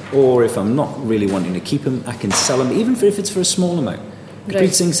competitions, or if I'm not really wanting to keep him, I can sell him, even if it's for a small amount.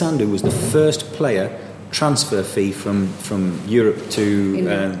 Gurpreet Singh Sandhu was the first player transfer fee from Europe to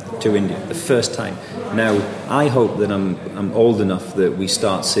India, the first time. Now, I hope that I'm old enough that we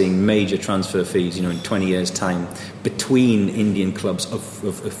start seeing major transfer fees, in 20 years' time, between Indian clubs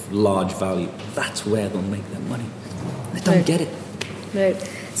of large value. That's where they'll make their money. They don't get it. Right.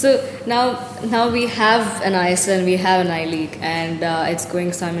 So now we have an ISL and we have an I-League, and it's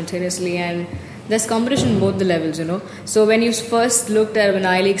going simultaneously, and there's competition both the levels, So when you first looked at when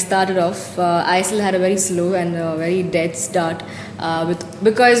I-League started off, ISL had a very slow and very dead start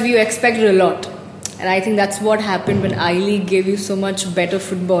because we expected a lot. And I think that's what happened when I-League gave you so much better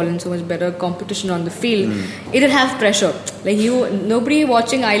football and so much better competition on the field. It did have pressure. Nobody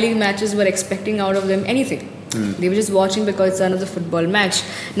watching I-League matches were expecting out of them anything. They were just watching because it's another football match.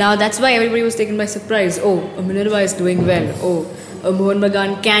 Now that's why everybody was taken by surprise. Oh, a Minerva is doing well. Oh, a Mohun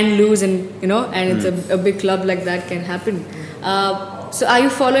Bagan can lose, and it's a big club like that can happen. So are you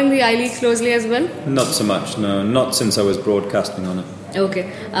following the I-League closely as well? Not so much, no. Not since I was broadcasting on it. Okay.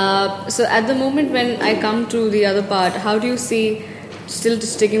 So at the moment when I come to the other part, how do you see, still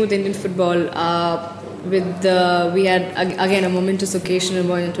sticking with Indian football, we had again a momentous occasion in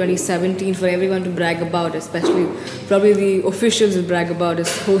 2017 for everyone to brag about, especially probably the officials will brag about,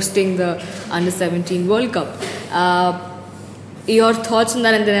 is hosting the Under-17 World Cup. Your thoughts on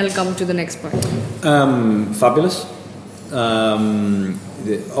that, and then I'll come to the next part. Fabulous.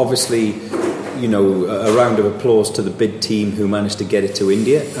 Obviously, a round of applause to the bid team who managed to get it to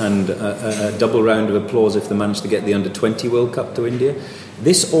India, and a double round of applause if they managed to get the Under-20 World Cup to India.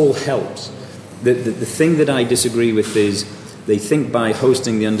 This all helps. The thing that I disagree with is they think by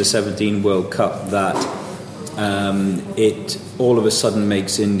hosting the Under-17 World Cup that it all of a sudden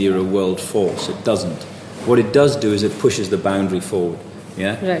makes India a world force. It doesn't. What it does do is it pushes the boundary forward.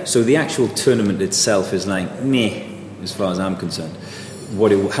 Yeah. Right. So the actual tournament itself is like meh, as far as I'm concerned.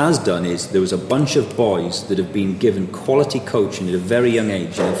 What it has done is there was a bunch of boys that have been given quality coaching at a very young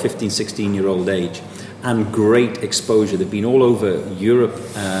age, 15, 16-year-old age, and great exposure. They've been all over Europe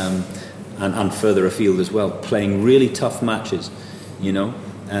and further afield as well, playing really tough matches.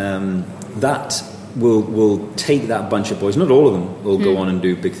 That will take that bunch of boys. Not all of them will go on and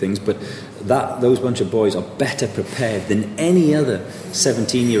do big things, but those bunch of boys are better prepared than any other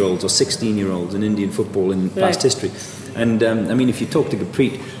 17-year-olds or 16-year-olds in Indian football in past history. And if you talk to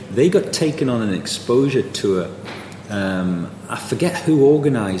Gurpreet, they got taken on an exposure tour. I forget who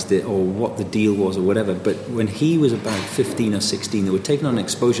organised it or what the deal was or whatever, but when he was about 15 or 16, they were taken on an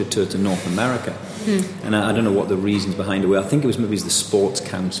exposure tour to North America. And I don't know what the reasons behind it were. I think it was maybe the Sports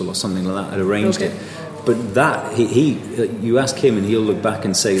Council or something like that had arranged it. But that, you ask him and he'll look back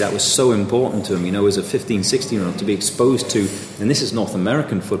and say that was so important to him, as a 15, 16-year-old to be exposed to, and this is North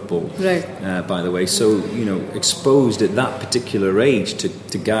American football, by the way, so, exposed at that particular age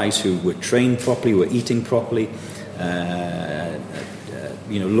to guys who were trained properly, were eating properly,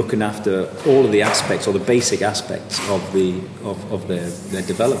 looking after all of the aspects or the basic aspects of their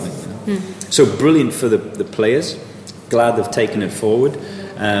development. So brilliant for the players. Glad they've taken it forward.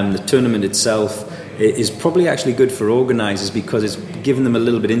 The tournament itself is probably actually good for organisers because it's given them a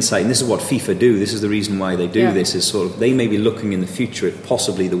little bit insight. And this is what FIFA do. This is the reason why they do this. Is sort of they may be looking in the future at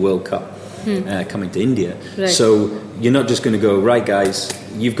possibly the World Cup coming to India. Right. So you're not just going to go, right, guys,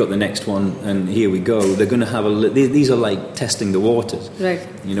 you've got the next one, and here we go. They're going to have these are like testing the waters. Right.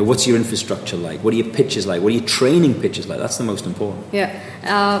 What's your infrastructure like? What are your pitches like? What are your training pitches like? That's the most important. Yeah.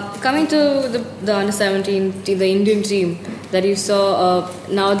 Coming to the Under-17 team, the Indian team that you saw,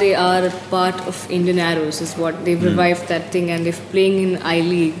 now they are part of Indian Arrows, is what they've revived that thing, and they're playing in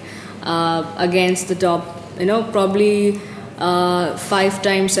I-League against the top, probably 5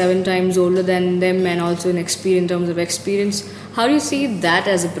 times, 7 times older than them, and also in terms of experience. How do you see that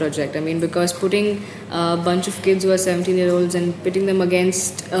as a project? I mean, because putting a bunch of kids who are 17-year-olds and pitting them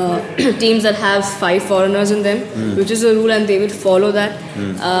against teams that have 5 foreigners in them, which is a rule and they will follow that.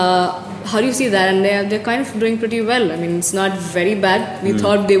 How do you see that? And they're kind of doing pretty well. I mean, it's not very bad. We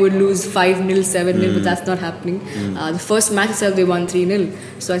thought they would lose 5-0, 7-0, but that's not happening. The first match itself, they won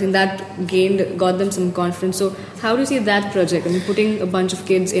 3-0. So I think that got them some confidence. So how do you see that project? I mean, putting a bunch of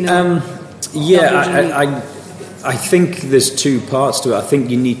kids in a... I think there's 2 parts to it. I think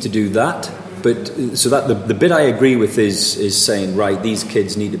you need to do that. But so that the bit I agree with is saying, right, these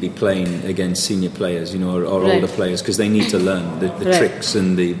kids need to be playing against senior players, or older players, because they need to learn the tricks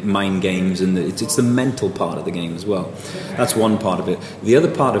and the mind games, and it's the mental part of the game as well. That's one part of it. The other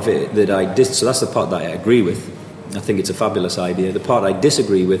part of it so that's the part that I agree with. I think it's a fabulous idea. The part I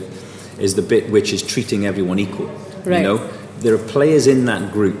disagree with is the bit which is treating everyone equal. Right. There are players in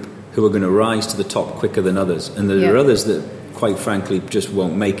that group who are going to rise to the top quicker than others, and there are others that, quite frankly, just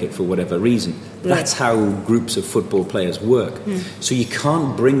won't make it for whatever reason. That's how groups of football players work. So you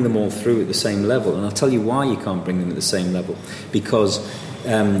can't bring them all through at the same level, and I'll tell you why you can't bring them at the same level. Because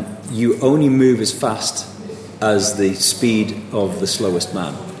you only move as fast as the speed of the slowest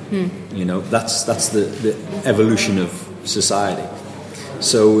man. You know, that's the evolution of society.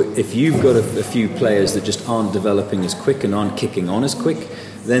 So if you've got a few players that just aren't developing as quick and aren't kicking on as quick,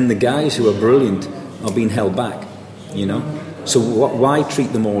 then the guys who are brilliant are being held back, you know. So why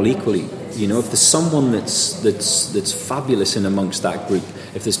treat them all equally? You know, if there's someone that's fabulous in amongst that group,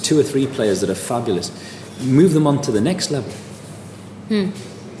 if there's 2 or 3 players that are fabulous, move them on to the next level.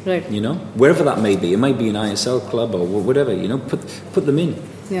 Right. You know, wherever that may be. It might be an ISL club or whatever, you know, put them in.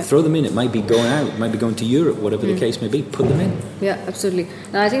 Yeah. Throw them in. It might be going out, it might be going to Europe, whatever the case may be. Put them in. Yeah, absolutely.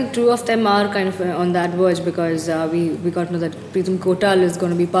 Now, I think 2 of them are kind of on that verge because we got to know that Pritam Kotal is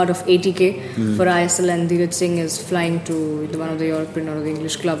going to be part of ATK for ISL, and Dheeraj Singh is flying to one of the European or the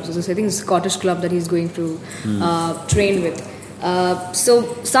English clubs. So I think it's a Scottish club that he's going to train with.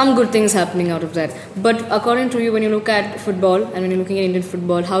 So some good things happening out of that. But according to you, when you look at football and when you're looking at Indian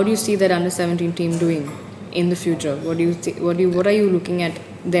football, how do you see that under-17 team doing in the future? What are you looking at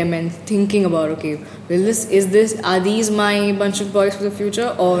them and thinking about? Okay, are these my bunch of boys for the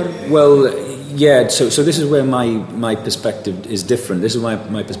future, or? Well, yeah. So this is where my perspective is different. This is why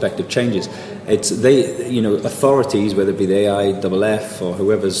my perspective changes. It's authorities, whether it be the AIFF or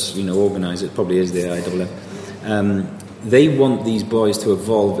whoever's organised it, probably is the AIFF. They want these boys to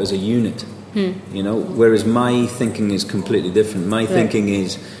evolve as a unit, whereas my thinking is completely different. My thinking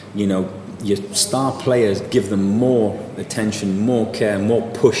is, your star players, give them more attention, more care, more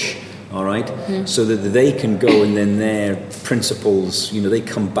push, all right, so that they can go and then their principles, they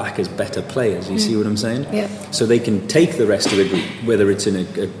come back as better players. You see what I'm saying? Yeah. So they can take the rest of the group, whether it's in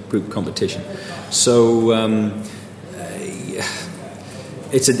a group competition. So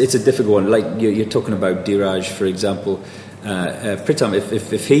it's a difficult one. Like you're talking about Dheeraj, for example. Pritam,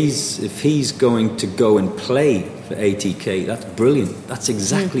 if he's going to go and play for ATK, that's brilliant. That's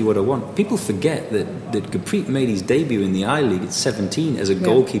exactly what I want. People forget that Gurpreet made his debut in the I-League at 17 as a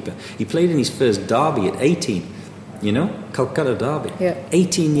goalkeeper. He played in his first derby at 18. Calcutta derby. Yeah.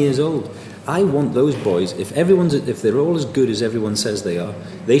 18 years old. I want those boys. If they're all as good as everyone says they are,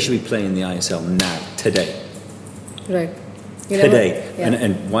 they should be playing the ISL now, today. Right. Today. Yeah.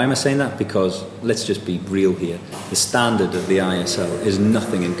 And why am I saying that? Because let's just be real here. The standard of the ISL is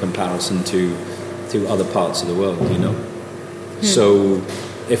nothing in comparison to other parts of the world, So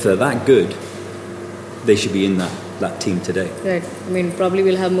if they're that good, they should be in that team today. Right. I mean, probably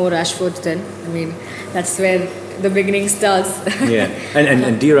we'll have more Rashfords then. I mean, that's where the beginning starts. Yeah.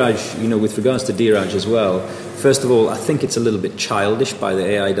 And Dheeraj, with regards to Dheeraj as well, first of all, I think it's a little bit childish by the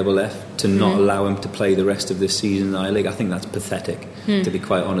AIFF to not allow him to play the rest of this season in the I-League. I think that's pathetic, to be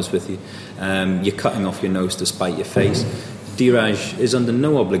quite honest with you. You're cutting off your nose to spite your face. Dheeraj is under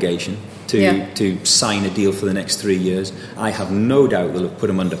no obligation to sign a deal for the next 3 years. I have no doubt they'll have put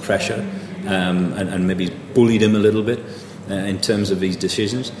him under pressure and maybe bullied him a little bit in terms of these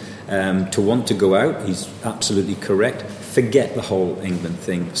decisions. To want to go out, he's absolutely correct. Forget the whole England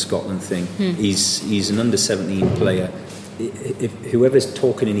thing, Scotland thing. He's an under-17 player. If whoever's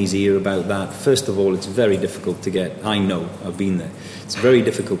talking in his ear about that, first of all, it's very difficult to get. I know, I've been there. It's very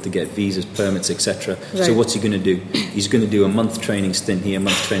difficult to get visas, permits, etc. Right. So what's he going to do? He's going to do a month training stint here, a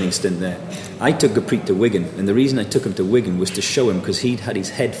month training stint there. I took Gurpreet to Wigan, and the reason I took him to Wigan was to show him, because he'd had his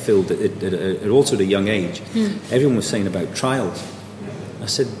head filled at also at a young age. Everyone was saying about trials. I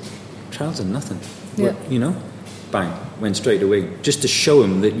said, trials are nothing. Yeah. Bang, went straight to Wigan, just to show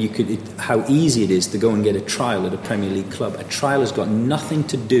him that how easy it is to go and get a trial at a Premier League club. A trial has got nothing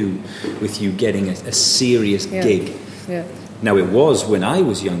to do with you getting a serious gig. Yeah. Now, it was when I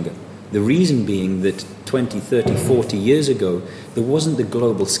was younger. The reason being that 20, 30, 40 years ago, there wasn't the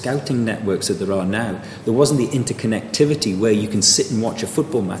global scouting networks that there are now. There wasn't the interconnectivity where you can sit and watch a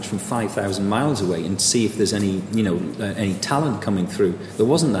football match from 5,000 miles away and see if there's any talent coming through. There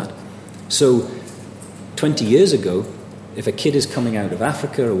wasn't that. So 20 years ago, if a kid is coming out of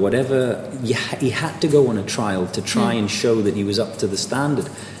Africa or whatever, he had to go on a trial to try and show that he was up to the standard.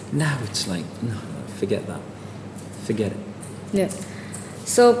 Now it's like, no, forget that. Forget it. Yeah.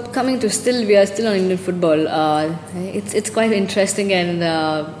 So we are still on Indian football. It's quite interesting and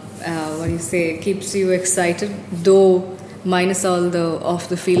keeps you excited, though minus all the off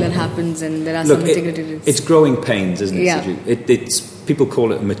the field that happens, and there are some integrity. It's growing pains, isn't it? Yeah. It's people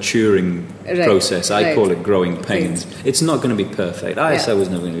call it a maturing process. I call it growing pains. It's not going to be perfect. ISL was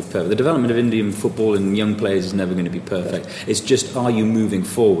never going to be perfect. The development of Indian football and young players is never going to be perfect. It's just, are you moving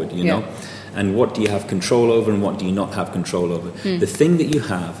forward? You know. And what do you have control over and what do you not have control over? The thing that you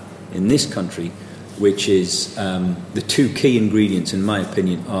have in this country, which is the 2 key ingredients, in my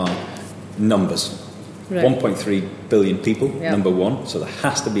opinion, are numbers. Right. 1.3 billion people, number one, so there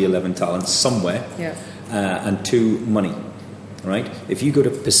has to be 11 talents somewhere. Yeah. And 2, money. right? If you go to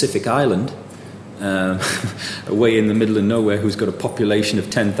Pacific Island, away in the middle of nowhere, who's got a population of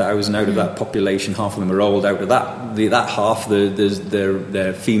 10,000, out of that population, half of them are old. Out of that half,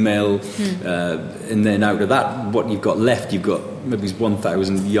 they're female, and then out of that, what you've got left, you've got maybe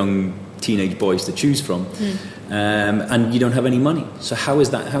 1,000 young teenage boys to choose from, and you don't have any money. So how is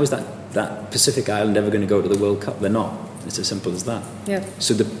that Pacific Island ever going to go to the World Cup? They're not. It's as simple as that. Yeah.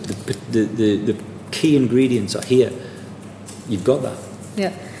 So the key ingredients are here. You've got that.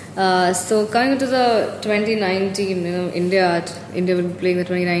 Yeah. So coming to the 2019, India will be playing the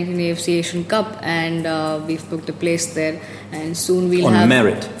 2019 AFC Asian Cup, and we've booked a place there, and soon we'll have... On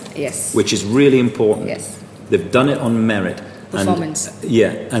merit. Yes. Which is really important. Yes. They've done it on merit. Performance.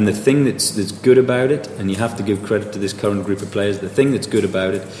 And the thing that's good about it, and you have to give credit to this current group of players, the thing that's good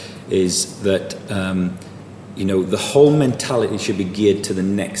about it is that, the whole mentality should be geared to the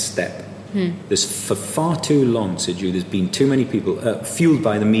next step. There's for far too long, Siju, there's been too many people, fueled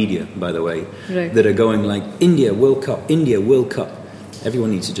by the media, by the way, right, that are going like, India, World Cup, India, World Cup.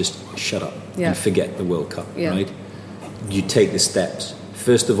 Everyone needs to just shut up and forget the World Cup, right? You take the steps.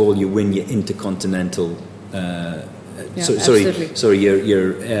 First of all, you win your intercontinental... your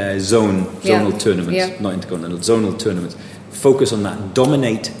zonal tournaments, not intercontinental, zonal tournaments. Focus on that.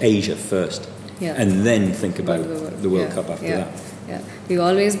 Dominate Asia first, and then think about the World Cup after that. Yeah, we've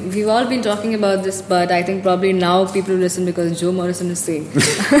all been talking about this, but I think probably now people listen because Joe Morrison is saying.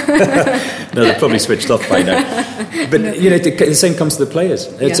 No, they've probably switched off by now. But the same comes to the players.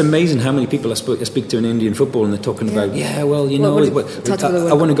 It's amazing how many people I speak to in Indian football, and they're talking about, I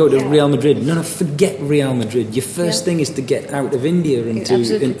want to go to Real Madrid. No, forget Real Madrid. Your first thing is to get out of India and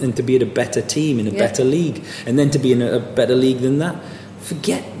to be at a better team in a better league, and then to be in a better league than that.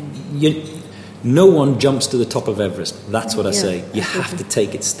 Forget you. No one jumps to the top of Everest. That's what I say. You have to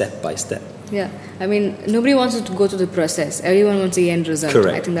take it step by step. Yeah, I mean, nobody wants to go through the process. Everyone wants the end result.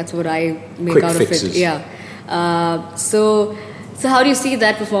 Correct. I think that's what I make Quick out fixes. of it. Yeah. So how do you see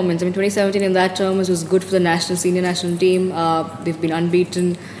that performance? I mean, 2017 in that terms was good for the senior national team. They've been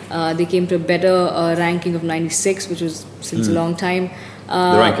unbeaten. They came to a better ranking of 96, which was since a long time. The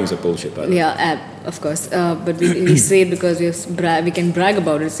rankings are bullshit, by the way. Yeah, of course. But we say it because we can brag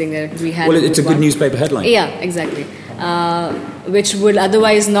about it, saying that we had. Well, it's a good newspaper headline. Yeah, exactly. Which would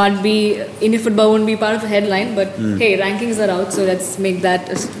otherwise not be, Indian football wouldn't be part of the headline. But hey, rankings are out, so let's make that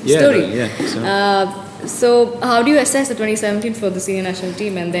a story. So how do you assess the 2017 for the senior national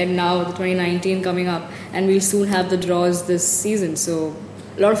team, and then now the 2019 coming up, and we'll soon have the draws this season? So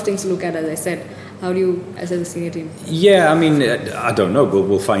a lot of things to look at, as I said. How do you assess the senior team? Yeah, I mean, I don't know.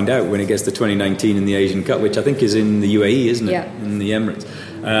 We'll find out when it gets to 2019 in the Asian Cup, which I think is in the UAE, isn't it? Yeah. In the Emirates.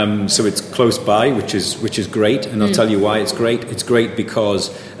 So it's close by, which is great, and I'll tell you why it's great. It's great because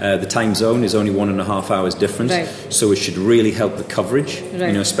the time zone is only 1.5 hours difference, so it should really help the coverage,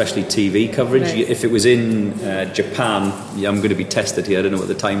 especially TV coverage. Right. If it was in Japan, I'm going to be tested here. I don't know what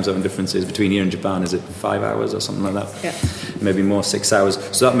the time zone difference is between here and Japan. Is it 5 hours or something like that? Yeah. Maybe more, 6 hours.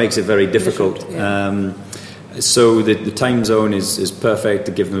 So that makes it very difficult. So the time zone is perfect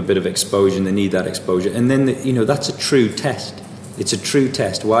to give them a bit of exposure, and they need that exposure. And then, that's a true test. It's a true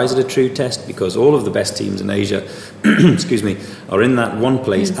test. Why is it a true test? Because all of the best teams in Asia, are in that one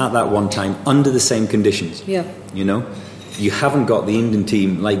place at that one time under the same conditions. Yeah. You haven't got the Indian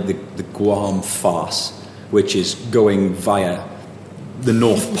team like the Guam farce, which is going via the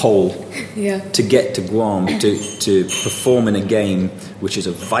North Pole to get to Guam to perform in a game which is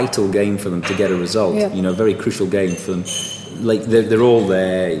a vital game for them to get a result. A very crucial game for them. Like they're all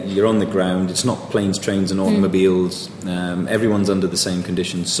there. You're on the ground. It's not planes, trains, and automobiles. Everyone's under the same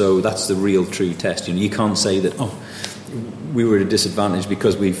conditions. So that's the real, true test. You can't say that we were at a disadvantage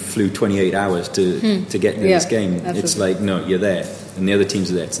because we flew 28 hours to get to this game. Absolutely. It's like, no, you're there, and the other teams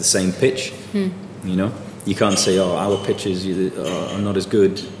are there. It's the same pitch. You can't say, our pitches are not as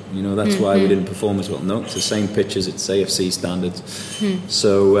good. That's why we didn't perform as well. No, it's the same pitches. It's AFC standards.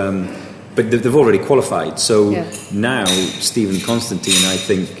 So. But they've already qualified, so now Stephen Constantine, I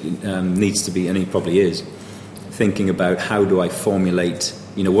think, needs to be, and he probably is, thinking about how do I formulate,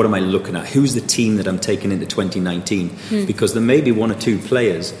 what am I looking at? Who's the team that I'm taking into 2019? Because there may be one or two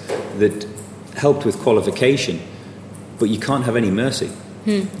players that helped with qualification, but you can't have any mercy,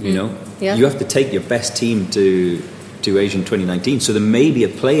 You have to take your best team to Asian 2019. So there may be a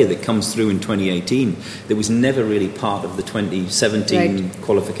player that comes through in 2018 that was never really part of the 2017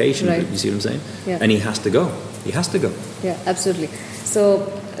 qualification. Right. You see what I'm saying? Yeah. And he has to go. Yeah, absolutely.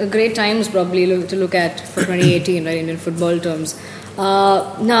 So a great times probably to look at for 2018, right, Indian football terms.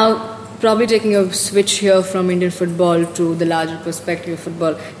 Now, probably taking a switch here from Indian football to the larger perspective of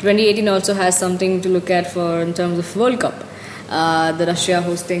football. 2018 also has something to look at for in terms of World Cup. the Russia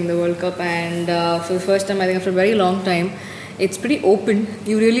hosting the World Cup, and for the first time, I think after a very long time, it's pretty open.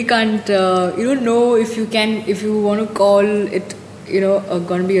 You really can't. You don't know if you want to call it,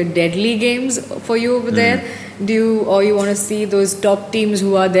 going to be a deadly games for you over there. Or you want to see those top teams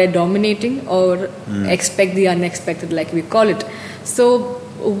who are there dominating, or expect the unexpected, like we call it. So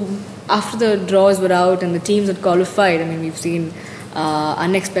after the draws were out and the teams had qualified, I mean, we've seen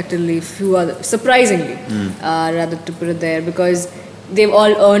unexpectedly few other, surprisingly, rather to put it there, because they've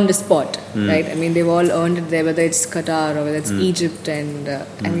all earned a spot, right? I mean, they've all earned it there, whether it's Qatar or whether it's Egypt, and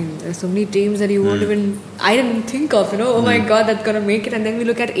I mean, there's so many teams that you won't even, I didn't think of, oh my God, that's gonna make it, and then we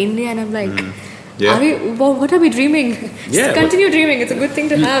look at India and I'm like, what are we dreaming? Yeah, continue dreaming. It's a good thing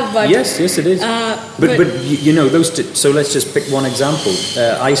to have. But yes, it is. But those two, so let's just pick one example.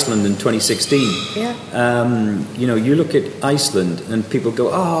 Iceland in 2016. Yeah. You look at Iceland and people go,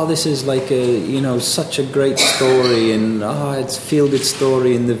 oh, this is like such a great story, and it's a feel-good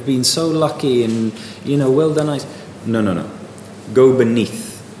story, and they've been so lucky, and well done, No. Go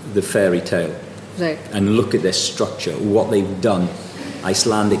beneath the fairy tale, right, and look at their structure, what they've done.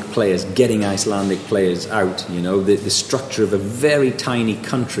 Getting Icelandic players out, the structure of a very tiny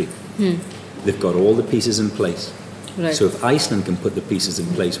country. They've got all the pieces in place. Right. So if Iceland can put the pieces in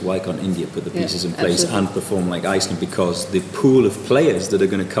place, why can't India put the pieces in place and perform like Iceland? Because the pool of players that are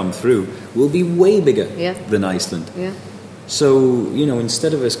going to come through will be way bigger than Iceland. Yeah. So,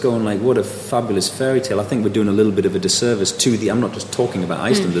 instead of us going like, what a fabulous fairy tale, I think we're doing a little bit of a disservice to I'm not just talking about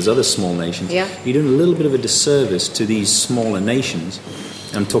Iceland, there's other small nations. Yeah. You're doing a little bit of a disservice to these smaller nations.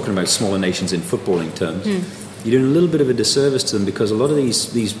 I'm talking about smaller nations in footballing terms. You're doing a little bit of a disservice to them, because a lot of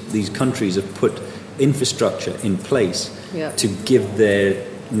these countries have put infrastructure in place to give their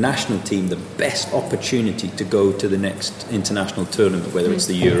national team the best opportunity to go to the next international tournament, whether it's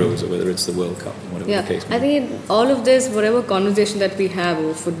the Euros or whether it's the World Cup, whatever the case may be. I think all of this, whatever conversation that we have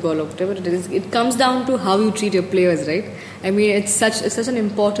over football or whatever it is, it comes down to how you treat your players, right? I mean, it's such an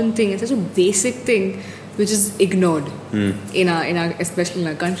important thing, it's such a basic thing which is ignored in our especially in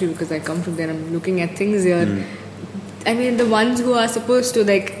our country, because I come from there and I'm looking at things here. I mean, the ones who are supposed to,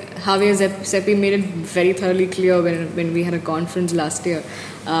 like Javier Seppi made it very thoroughly clear when we had a conference last year,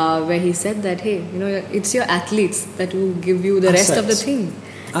 where he said that, hey, it's your athletes that will give you the rest of the thing.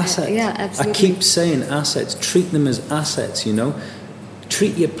 Assets. Yeah, absolutely. I keep saying assets. Treat them as assets,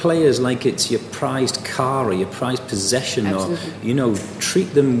 Treat your players like it's your prized car or your prized possession. Absolutely. Or,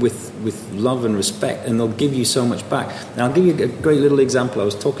 treat them with love and respect, and they'll give you so much back. Now, I'll give you a great little example. I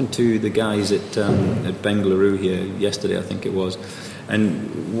was talking to the guys at Bengaluru here yesterday, I think it was,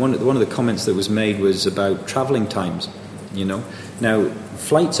 and one of the comments that was made was about travelling times. Now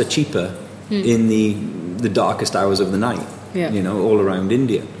flights are cheaper in the darkest hours of the night. All around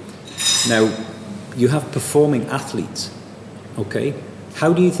India. Now you have performing athletes. Okay,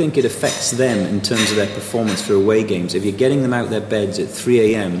 how do you think it affects them in terms of their performance for away games if you're getting them out their beds at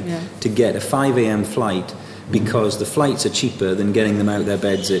 3 a.m. to get a 5 a.m. flight, because the flights are cheaper than getting them out their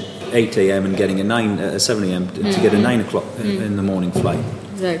beds at 8 a.m. and getting a 7 a.m. to get a 9 o'clock in the morning flight.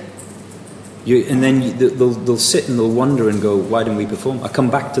 Right. They'll sit and they'll wonder and go, why didn't we perform? I come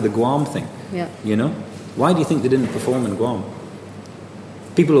back to the Guam thing. Yeah. Why do you think they didn't perform in Guam?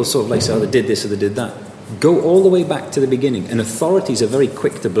 People will sort of like say, they did this or they did that. Go all the way back to the beginning, and authorities are very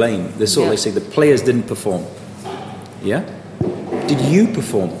quick to blame. They sort of like say the players didn't perform. Yeah? Did you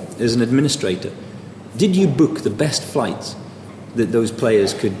perform as an administrator? Did you book the best flights that those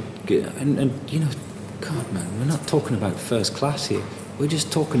players could get? And God, man, we're not talking about first class here. We're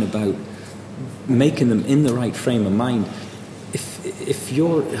just talking about making them in the right frame of mind. If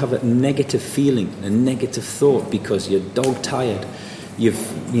you have a negative feeling, a negative thought because you're dog tired,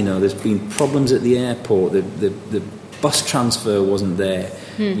 there's been problems at the airport, the bus transfer wasn't there,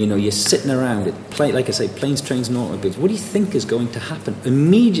 you're sitting around it, like I say, planes, trains and automobiles. What do you think is going to happen?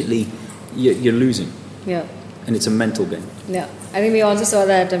 Immediately you're losing. Yeah. And it's a mental game. Yeah. I think we also saw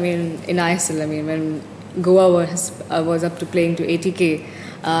that, in ISL, when Goa was up to playing to 80k,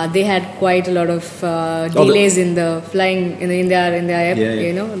 they had quite a lot of delays in the flying in their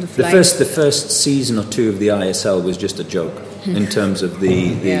the flying. The first season or two of the ISL was just a joke in terms of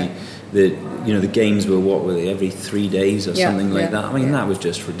the games were every 3 days or something like that. That was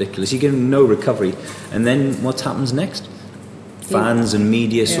just ridiculous. You get no recovery, and then what happens next? Fans and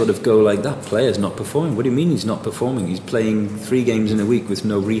media sort of go like, that player's not performing. What do you mean he's not performing? He's playing 3 games in a week with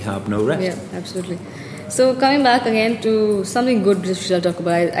no rehab, no rest. Yeah, absolutely. So coming back again to something good we shall talk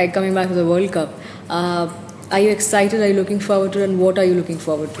about, coming back to the World Cup, are you excited? Are you looking forward to it? And what are you looking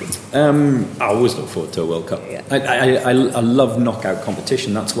forward to? I always look forward to a World Cup. Yeah. I love knockout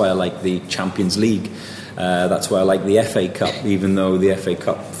competition. That's why I like the Champions League. That's why I like the FA Cup, even though the FA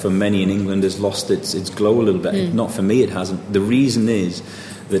Cup for many in England has lost its glow a little bit. Not for me, it hasn't. The reason is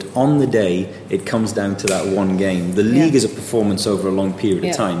that on the day it comes down to that one game. The league is a performance over a long period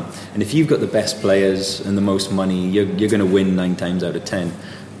of time, and if you've got the best players and the most money, you're going to win 9 times out of 10.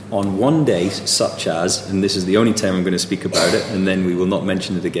 On one day, such as, and this is the only time I'm going to speak about it, and then we will not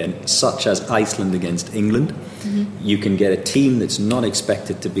mention it again, such as Iceland against England, you can get a team that's not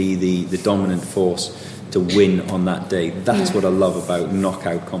expected to be the dominant force to win on that day. That's what I love about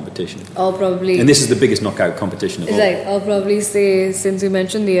knockout competition. Or probably, and this is the biggest knockout competition of all. Right. I'll probably say, since you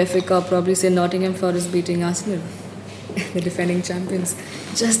mentioned the FA Cup, probably say Nottingham Forest beating Arsenal, the defending champions.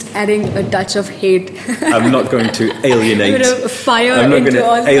 Just adding a touch of hate. I'm not going to alienate. I'm not going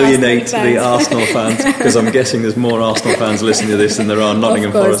to alienate the Arsenal fans, because I'm guessing there's more Arsenal fans listening to this than there are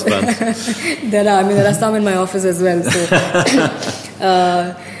Nottingham Forest fans. There are. I mean, there are some in my office as well. So.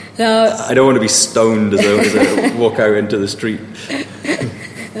 I don't want to be stoned as I walk out into the street.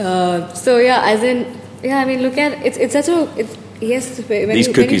 I mean, look at it's such a these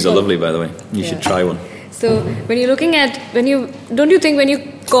cookies are lovely, by the way. You should try one. So when you're looking at don't you think when you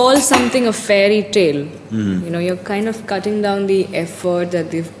call something a fairy tale, you're kind of cutting down the effort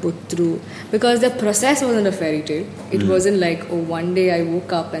that they've put through, because the process wasn't a fairy tale. It wasn't like, oh, one day I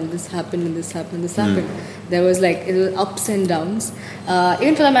woke up and this happened and this happened and this happened. There was it was ups and downs.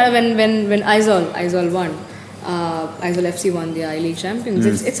 Even for the matter when Aizawl won, Aizawl FC won the I-League champions.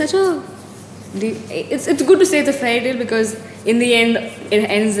 It's such a it's good to say it's a fairy tale, because in the end it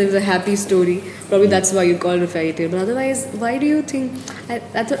ends with a happy story. Probably that's why you call it a fairy tale. But otherwise, why do you think?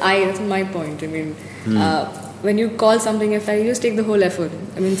 That's my point. I mean, when you call something a fairy, you just take the whole effort.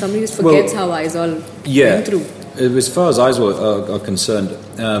 I mean, somebody just forgets how Aizawl went through. As far as Aizawl are concerned,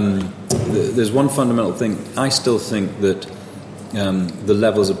 there's one fundamental thing. I still think that the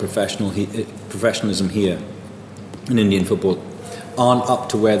levels of professionalism here in Indian football aren't up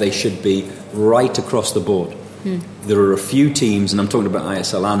to where they should be right across the board. There are a few teams, and I'm talking about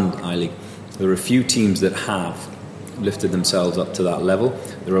ISL and I-League, there are a few teams that have lifted themselves up to that level.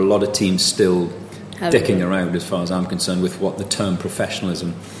 There are a lot of teams still dicking around, as far as I'm concerned, with what the term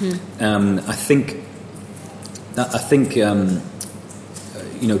professionalism. I think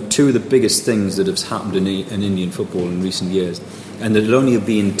two of the biggest things that have happened in Indian football in recent years, and there'll only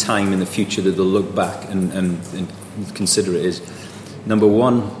be in time in the future that they'll look back and consider it, is number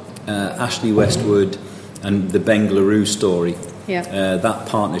one, Ashley Westwood and the Bengaluru story. That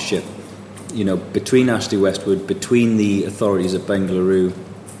partnership, between Ashley Westwood, between the authorities at Bengaluru,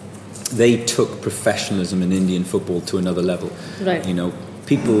 they took professionalism in Indian football to another level. Right.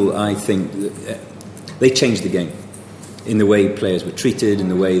 People, I think, they changed the game in the way players were treated, in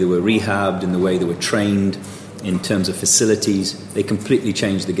the way they were rehabbed, in the way they were trained, in terms of facilities. They completely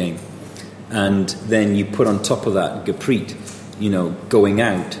changed the game. And then you put on top of that Gurpreet, going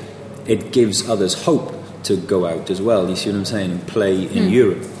out, it gives others hope to go out as well, you see what I'm saying, and play in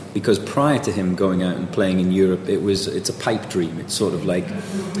Europe. Because prior to him going out and playing in Europe, it's a pipe dream. It's sort of like,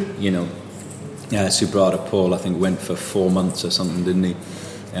 Subrata Paul, I think, went for 4 months or something, didn't he?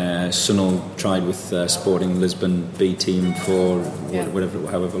 Sunil tried with Sporting Lisbon B team for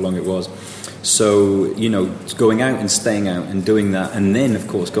however long it was. So, going out and staying out and doing that, and then, of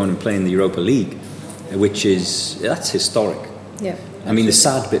course, going and playing the Europa League, that's historic. Yeah. I mean, the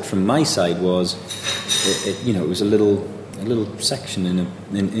sad bit from my side was, it was a little section in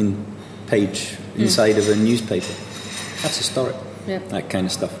page inside of a newspaper. That's historic. Yeah. That kind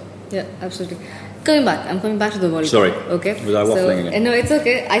of stuff. Yeah, absolutely. I'm coming back to the World Cup. Sorry. Okay. Was I waffling again? No, it's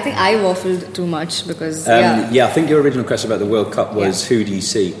okay. I think I waffled too much because. I think your original question about the World Cup was who do you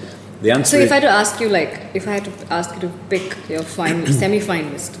see? The answer. So if I had to ask you, to pick your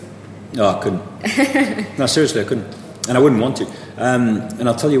semi-finalist. No, I couldn't. No, seriously, I couldn't. And I wouldn't want to. And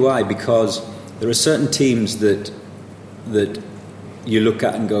I'll tell you why. Because there are certain teams that you look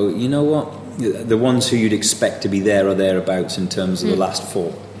at and go, you know what? The ones who you'd expect to be there or thereabouts in terms of the last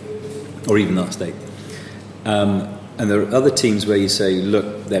 4, or even the last 8. And there are other teams where you say,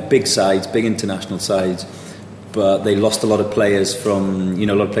 look, they're big sides, big international sides, but they lost a lot of players from,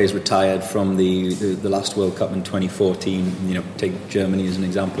 a lot of players retired from the last World Cup in 2014. Take Germany as an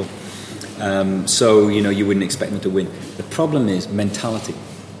example. So you wouldn't expect them to win. The problem is mentality.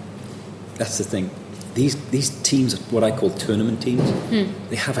 That's the thing. These teams are what I call tournament teams.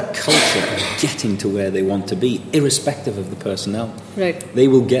 They have a culture of getting to where they want to be, irrespective of the personnel. Right. They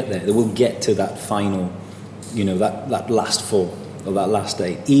will get there. They will get to that final, that last 4 or that last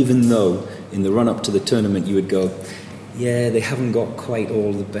 8. Even though in the run-up to the tournament you would go, yeah, they haven't got quite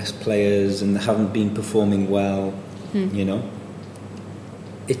all the best players and they haven't been performing well,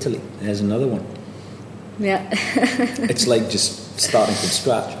 Italy, there's another one. Yeah. It's like just starting from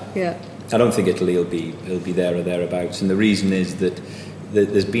scratch. Yeah. I don't think Italy will be there or thereabouts, and the reason is that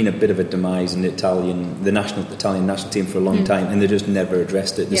there's been a bit of a demise in the Italian national team for a long time, and they just never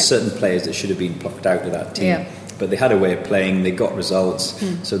addressed it. There's certain players that should have been plucked out of that team, but they had a way of playing, they got results,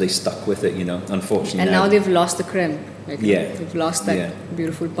 so they stuck with it, unfortunately. And now they've lost the creme. They've lost that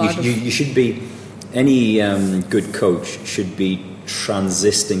beautiful part you should be, any good coach should be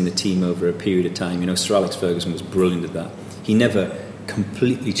transisting the team over a period of time. Sir Alex Ferguson was brilliant at that. He never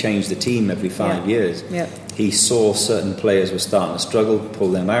completely changed the team every 5 years. Yeah. He saw certain players were starting to struggle, pull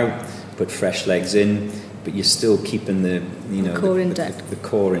them out, put fresh legs in, but you're still keeping the core intact. The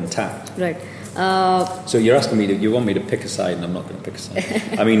core intact. Right. So you're asking me you want me to pick a side, and I'm not going to pick a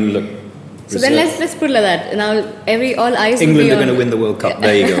side. I mean, look. So then let's put it like that. Now all eyes. England are going to win the World Cup.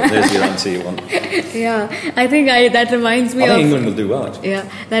 There you go. There's your answer you want. Yeah, I think that reminds me. I think England will do well. Actually.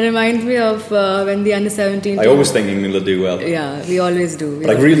 Yeah, that reminds me of when the under-17. I always think England will do well. Yeah, we always do.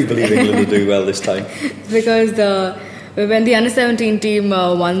 But I really believe England will do well this time. Because when the under-17 team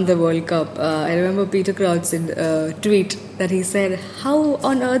won the World Cup, I remember Peter Crouch's tweet that he said, "How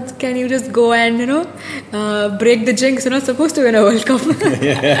on earth can you just go and break the jinx? You're not supposed to win a World Cup."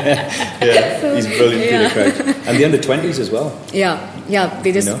 yeah. So, he's brilliant, Peter Crouch, and the under-20s as well. Yeah,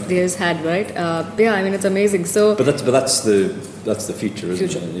 they just had right. I mean, it's amazing. So, but that's the future,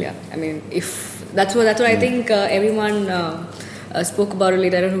 isn't it? Yeah, I mean, if that's what I think everyone. Spoke about it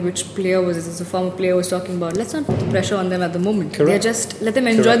later. I don't know which player was it. It's a former player was talking about. Let's not put the pressure on them at the moment. Correct. Just let them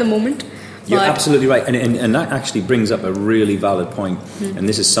enjoy the moment. You're absolutely right, and that actually brings up a really valid point. And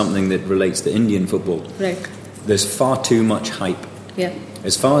this is something that relates to Indian football. Right. There's far too much hype. Yeah.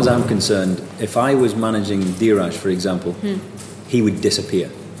 As far as I'm concerned, if I was managing Dheeraj, for example, he would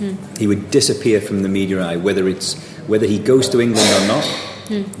disappear. He would disappear from the media eye, whether he goes to England or not.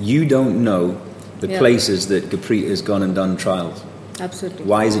 You don't know the places that Gurpreet has gone and done trials. Absolutely.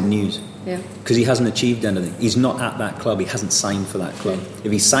 Why is it news? Yeah. Because he hasn't achieved anything. He's not at that club. He hasn't signed for that club.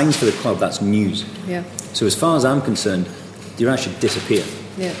 If he signs for the club, that's news. Yeah. So as far as I'm concerned, Dheeraj should disappear.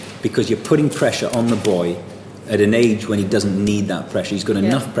 Yeah. Because you're putting pressure on the boy at an age when he doesn't need that pressure. He's got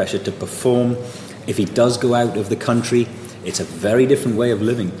enough pressure to perform. If he does go out of the country, it's a very different way of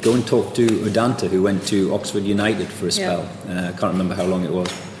living. Go and talk to Udanta, who went to Oxford United for a spell. I can't remember how long it was.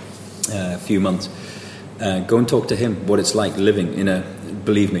 A few months. Go and talk to him what it's like living in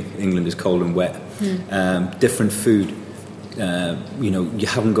believe me, England is cold and wet. Different food. You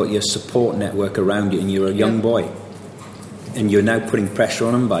haven't got your support network around you, and you're a young boy, and you're now putting pressure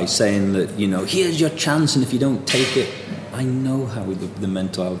on him by saying that here's your chance, and if you don't take it, I know how the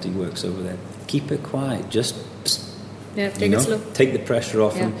mentality works over there. Keep it quiet. Just take it slow. Take the pressure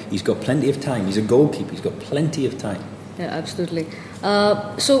off him. He's got plenty of time. He's a goalkeeper. He's got plenty of time. Yeah, absolutely.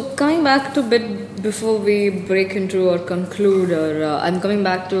 So coming back to a bit before we break into or conclude, I'm coming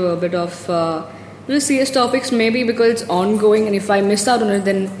back to a bit of really serious topics, maybe because it's ongoing, and if I missed out on it,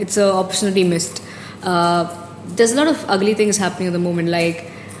 then it's an opportunity missed. There's a lot of ugly things happening at the moment. Like,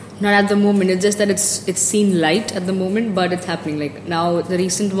 not at the moment. It's just that it's seen light at the moment, but it's happening. Like now, the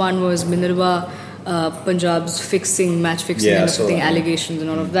recent one was Minerva, Punjab's match fixing, and everything, allegations and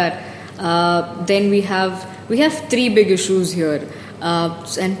all of that. Then we have three big issues here,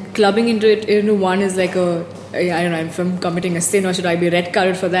 and clubbing into one is like I don't know if I'm committing a sin or should I be red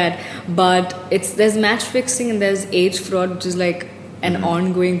carded for that, but there's match fixing and there's age fraud, which is like an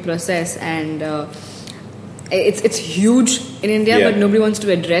ongoing process, and it's huge in India, but nobody wants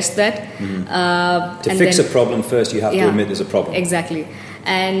to address that. To fix a problem first, you have to admit there's a problem. Exactly.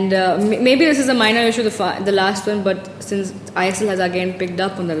 And maybe this is a minor issue, the last one, but since ISL has again picked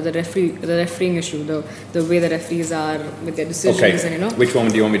up on the refereeing issue, the way the referees are with their decisions, and Which one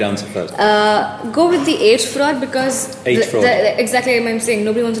do you want me to answer first? Go with the age fraud, because exactly what I'm saying,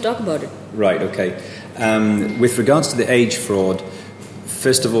 nobody wants to talk about it. Right. Okay. With regards to the age fraud,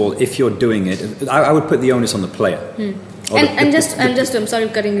 first of all, if you're doing it, I would put the onus on the player. I'm sorry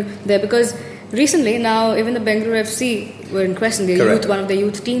for cutting you there, because recently, now even the Bengaluru FC were in question. One of the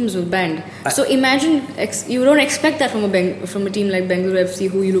youth teams was banned. So imagine you don't expect that from a team like Bengaluru FC,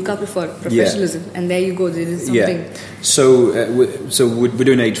 who you look up for professionalism, and there you go. There is something. Yeah. So we're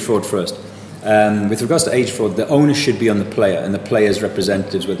doing age fraud first. With regards to age fraud, the onus should be on the player and the player's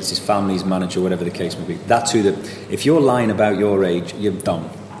representatives, whether it's his family, his manager, whatever the case may be. That's if you're lying about your age, you're dumb.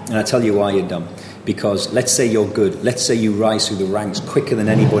 And I tell you why you're dumb. Because let's say you're good, let's say you rise through the ranks quicker than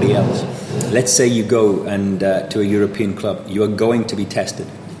anybody else, let's say you go and to a European club, you are going to be tested.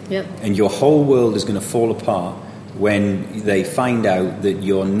 Yep. And your whole world is going to fall apart when they find out that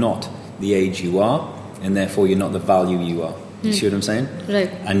you're not the age you are, and therefore you're not the value you are. You see what I'm saying?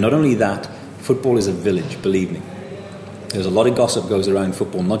 Right. And not only that, Football is a village, believe me. There's a lot of gossip goes around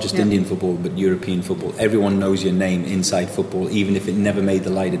football, not just Indian football, but European football. Everyone knows your name inside football, even if it never made the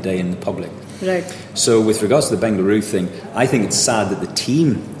light of day in the public. Right. So with regards to the Bengaluru thing, I think it's sad that the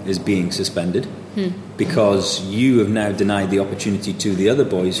team is being suspended because you have now denied the opportunity to the other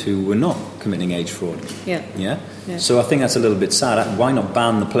boys who were not committing age fraud. Yeah? So I think that's a little bit sad. Why not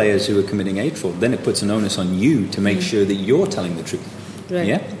ban the players who are committing age fraud? Then it puts an onus on you to make sure that you're telling the truth. Right.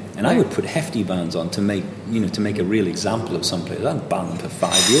 Yeah? And I would put hefty bans on to make a real example of some players. I'd ban them for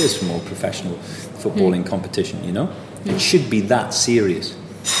 5 years from all professional footballing competition, It should be that serious.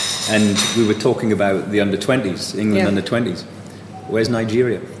 And we were talking about the under-20s, England under-20s. Where's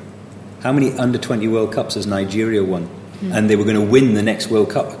Nigeria? How many under-20 World Cups has Nigeria won? And they were going to win the next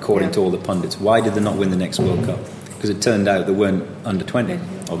World Cup, according to all the pundits. Why did they not win the next World Cup? Because it turned out they weren't under-20,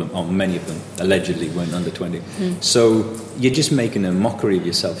 or many of them allegedly weren't under-20. So you're just making a mockery of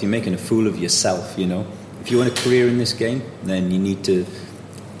yourself. You're making a fool of yourself, If you want a career in this game, then you need to...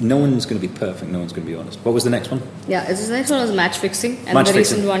 No one's going to be perfect, no one's going to be honest. What was the next one? Yeah, the next one was match fixing. And the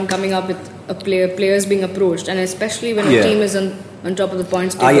recent one coming up with players being approached. And especially when a team is on top of the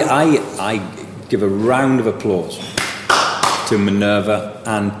points table. I give a round of applause to Minerva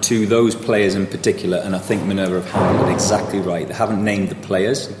and to those players in particular, and I think Minerva have handled it exactly right. They haven't named the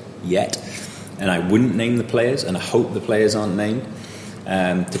players yet, and I wouldn't name the players, and I hope the players aren't named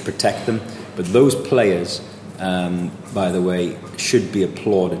to protect them. But those players, by the way, should be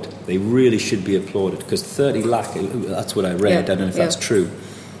applauded. They really should be applauded, because 30 lakh, that's what I read, I don't know if that's true.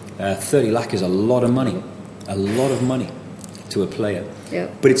 30 lakh is a lot of money to a player.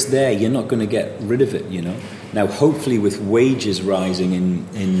 But it's there, you're not going to get rid of it, Now, hopefully with wages rising in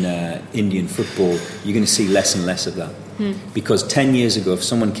Indian football, you're going to see less and less of that. Because 10 years ago, if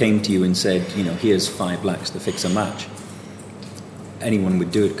someone came to you and said, here's 5 lakhs to fix a match, anyone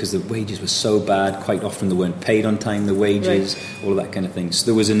would do it, because the wages were so bad. Quite often they weren't paid on time, the wages, all of that kind of thing. So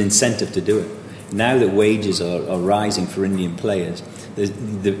there was an incentive to do it. Now that wages are rising for Indian players,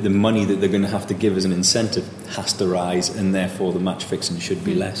 the money that they're going to have to give as an incentive has to rise, and therefore the match fixing should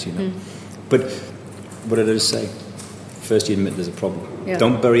be less, But what did I just say? First you admit there's a problem.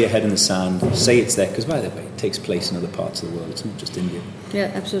 Don't bury your head in the sand. Say it's there, because by the way, it takes place in other parts of the world. It's not just India.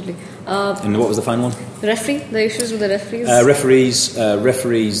 Yeah, absolutely. And what was the final one? The issues with the referees?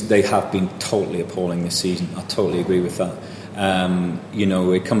 Referees, they have been totally appalling this season. I totally agree with that.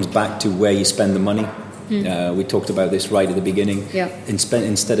 It comes back to where you spend the money. We talked about this right at the beginning.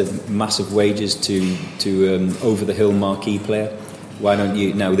 Instead of massive wages to over-the-hill marquee player, why don't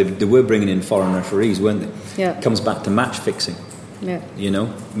you... Now, they were bringing in foreign referees, weren't they? It comes back to match fixing.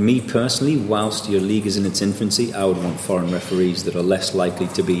 Me personally, whilst your league is in its infancy, I would want foreign referees that are less likely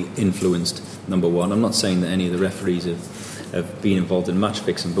to be influenced, number one. I'm not saying that any of the referees have been involved in match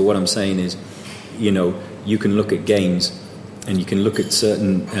fixing, but what I'm saying is, you can look at games and you can look at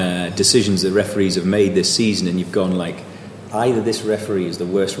certain decisions that referees have made this season, and you've gone like, either this referee is the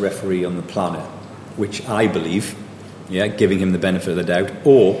worst referee on the planet, which I believe, giving him the benefit of the doubt,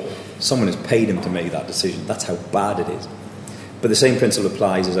 or someone has paid him to make that decision. That's how bad it is. But the same principle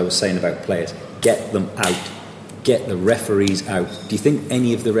applies, as I was saying, about players. Get them out. Get the referees out. Do you think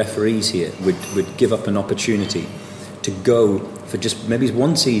any of the referees here would give up an opportunity to go for just maybe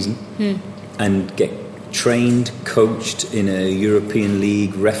one season and get trained, coached in a European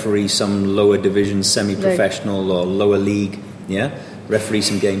league, referee some lower division, semi-professional or lower league, referee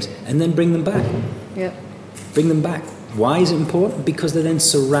some games, and then bring them back? Bring them back. Why is it important? Because they're then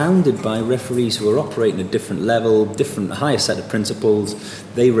surrounded by referees who are operating at a different level, higher set of principles.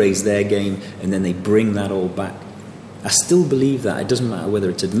 They raise their game, and then they bring that all back. I still believe that. It doesn't matter whether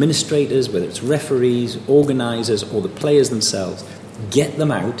it's administrators, whether it's referees, organisers, or the players themselves. Get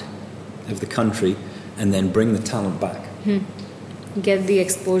them out of the country, and then bring the talent back. Get the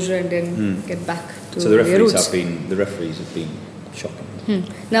exposure, and then get back to so the referees roots. The referees have been shocking.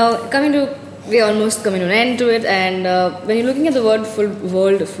 Now, we're almost coming to an end to it, and when you're looking at the world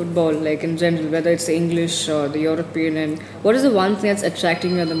football, like in general, whether it's the English or the European, and what is the one thing that's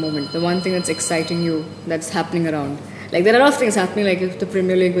attracting you at the moment, the one thing that's exciting you, that's happening around? Like, there are a lot of things happening, like if the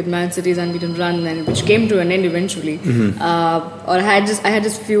Premier League with Man City's unbeaten run, and which came to an end eventually. Or I had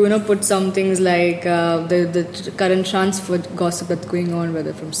just few, put some things like the current transfer gossip that's going on,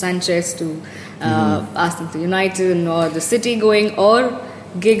 whether from Sanchez to Arsenal to United, or the City going, or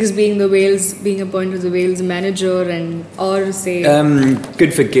Giggs being appointed the Wales manager, or say...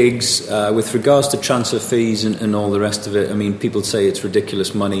 Good for Giggs. With regards to transfer fees and all the rest of it, I mean, people say it's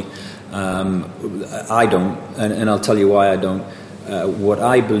ridiculous money. I don't, and I'll tell you why I don't. What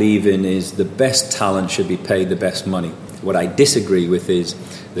I believe in is the best talent should be paid the best money. What I disagree with is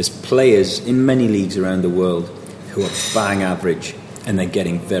there's players in many leagues around the world who are bang average and they're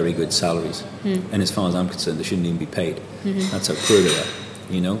getting very good salaries. And as far as I'm concerned, they shouldn't even be paid. That's how poor they are.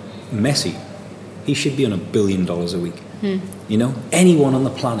 You know, Messi, he should be on $1 billion a week. You know, anyone on the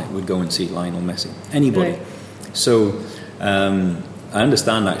planet would go and see Lionel Messi. Anybody. Right. So I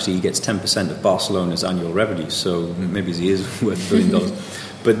understand actually he gets 10% of Barcelona's annual revenue, so maybe he is worth $1 billion.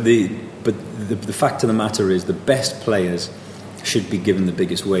 But the fact of the matter is the best players should be given the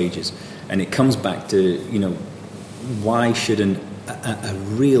biggest wages. And it comes back to, you know, why shouldn't a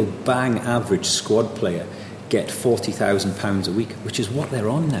real bang average squad player get £40,000 a week, which is what they're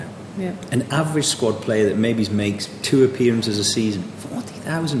on now. Yeah. An average squad player that maybe makes 2 appearances a season,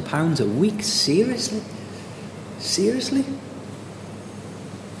 £40,000 a week? Seriously?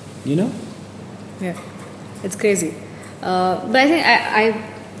 You know? Yeah, it's crazy. But I think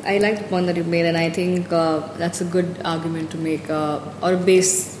I like the point that you made, and I think that's a good argument to make, or a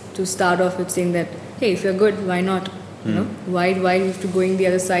base to start off with, saying that, hey, if you're good, why not? You know, why do you have to go in the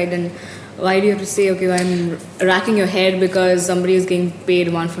other side, and why do you have to say, okay, I'm racking your head because somebody is getting paid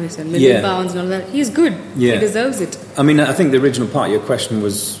 £147 million and all that? He's good. Yeah. He deserves it. I mean, I think the original part of your question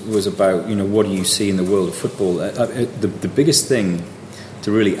was about, you know, what do you see in the world of football? The biggest thing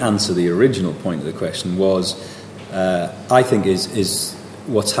to really answer the original point of the question was, I think, is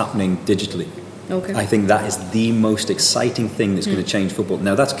what's happening digitally. Okay. I think that is the most exciting thing that's going to change football.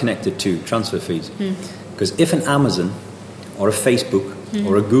 Now, that's connected to transfer fees. Because if an Amazon or a Facebook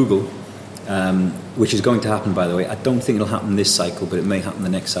or a Google, which is going to happen, by the way, I don't think it'll happen this cycle, but it may happen the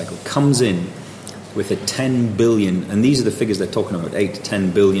next cycle, comes in with a 10 billion, and these are the figures they're talking about, 8 to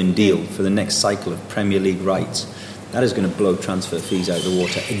 10 billion deal for the next cycle of Premier League rights, that is going to blow transfer fees out of the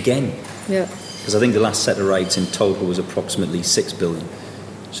water again. Yeah. Because I think the last set of rights in total was approximately 6 billion.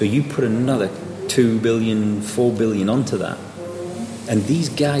 So you put another 2 billion, 4 billion onto that, and these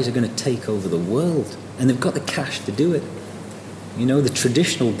guys are going to take over the world, and they've got the cash to do it. You know, the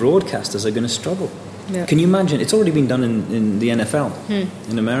traditional broadcasters are going to struggle. Yeah. Can you imagine? It's already been done in the NFL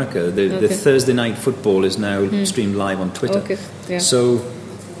in America. The Thursday night football is now streamed live on Twitter. Okay. Yeah. So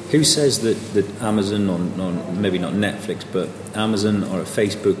who says that Amazon, or maybe not Netflix, but Amazon or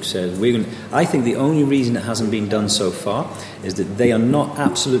Facebook says we're going to... I think the only reason it hasn't been done so far is that they are not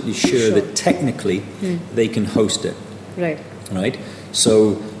absolutely sure that technically they can host it. Right?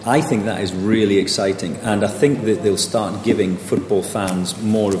 So I think that is really exciting, and I think that they'll start giving football fans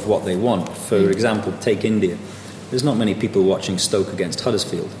more of what they want. For example, take India. There's not many people watching Stoke against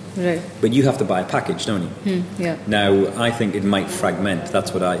Huddersfield. Right. But you have to buy a package, don't you? Yeah. Now, I think it might fragment.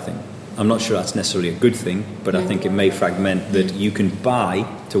 That's what I think. I'm not sure that's necessarily a good thing, but I think it may fragment that you can buy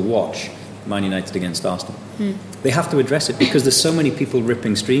to watch Man United against Arsenal. They have to address it because there's so many people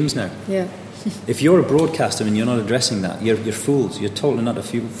ripping streams now. Yeah. If you're a broadcaster and you're not addressing that, you're fools. You're totally not a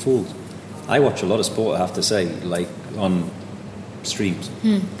few fools. I watch a lot of sport, I have to say, like on streams.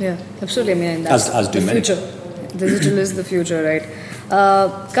 Yeah, absolutely. I mean, that's as do the many. future. Digital is the future, right?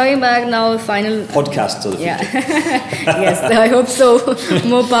 Coming back now, final... Podcasts are the future. Yeah. Yes, I hope so.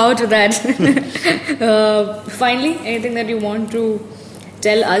 More power to that. Finally, anything that you want to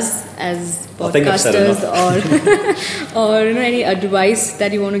tell us as podcasters, or you know, any advice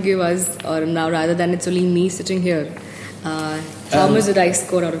that you want to give us, or now rather than it's only me sitting here, how much did I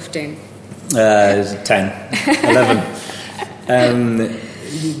score out of 10? 10, 11.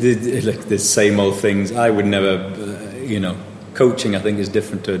 The same old things. I would never, coaching I think is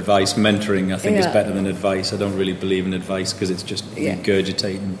different to advice. Mentoring I think is better than advice. I don't really believe in advice because it's just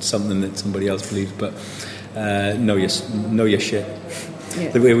regurgitating something that somebody else believes. But know your shit. Yeah.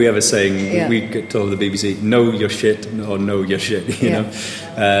 The way we have a saying, we get told the BBC, know your shit or know your shit, you know.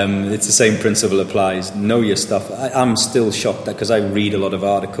 It's the same principle applies. Know your stuff. I'm still shocked because I read a lot of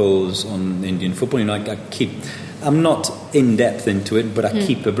articles on Indian football. I'm not in depth into it, but I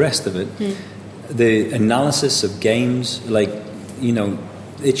keep abreast of it. The analysis of games,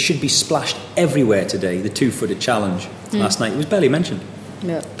 it should be splashed everywhere today. The 2-footed challenge last night, it was barely mentioned.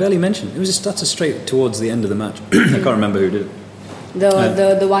 Yeah. Barely mentioned. It was that's straight towards the end of the match. I can't remember who did it.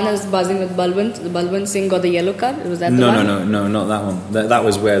 The one that was buzzing with Balwant, the Balwant Singh got the yellow card. Was that the one? No, not that one. That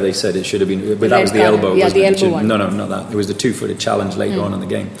was where they said it should have been. But that was the elbow. Yeah, the elbow one. No, not that. It was the 2-footed challenge later on in the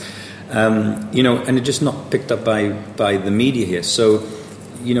game. And it's just not picked up by the media here. So,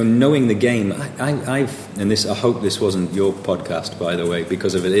 knowing the game, I hope this wasn't your podcast, by the way,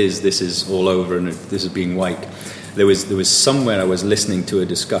 because if it is, this is all over and this is being wiped. There was somewhere I was listening to a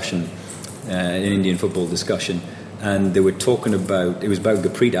discussion, an Indian football discussion, and they were talking about, it was about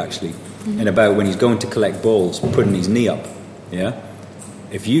Gurpreet actually, and about when he's going to collect balls, putting his knee up,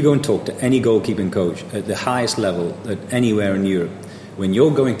 If you go and talk to any goalkeeping coach at the highest level, at anywhere in Europe, when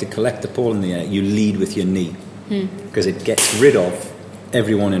you're going to collect the ball in the air, you lead with your knee because it gets rid of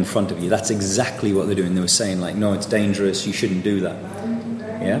everyone in front of you. That's exactly what they're doing. They were saying, like, no, it's dangerous, you shouldn't do that.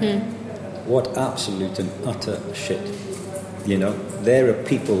 Yeah? What absolute and utter shit. You know, there are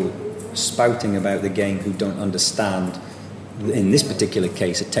people spouting about the game who don't understand, in this particular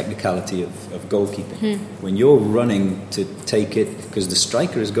case, a technicality of goalkeeping. When you're running to take it, because the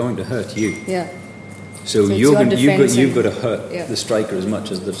striker is going to hurt you. Yeah. So you've got to hurt the striker as much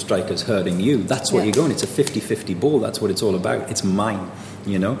as the striker's hurting you. That's what you're going. It's a 50-50 ball. That's what it's all about. It's mine,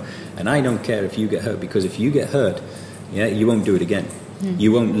 you know. And I don't care if you get hurt, because if you get hurt, you won't do it again.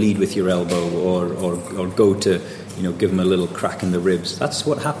 You won't lead with your elbow or go to, you know, give them a little crack in the ribs. That's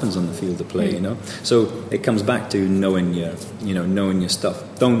what happens on the field of play, you know. So it comes back to knowing your stuff.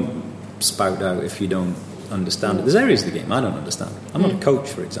 Don't spout out if you don't understand it. There's areas of the game I don't understand. I'm not a coach,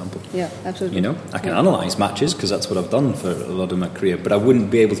 for example. Yeah, absolutely. You know, I can analyse matches because that's what I've done for a lot of my career, but I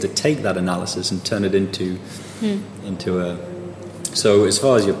wouldn't be able to take that analysis and turn it into a... So as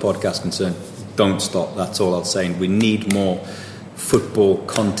far as your podcast is concerned, don't stop. That's all I'll say. We need more football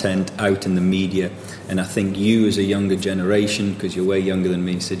content out in the media, and I think you as a younger generation, because you're way younger than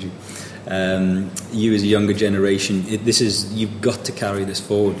me, Sidhu, you as a younger generation, you've got to carry this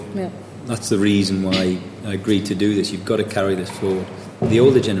forward. Yeah. That's the reason why I agreed to do this. You've got to carry this forward. The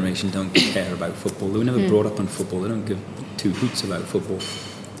older generation don't care about football. They were never brought up on football. They don't give two hoots about football.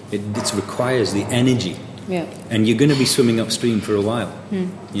 It requires the energy. Yeah. And you're going to be swimming upstream for a while.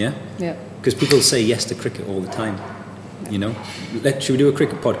 Yeah? Yeah. Because people say yes to cricket all the time. You know? Should we do a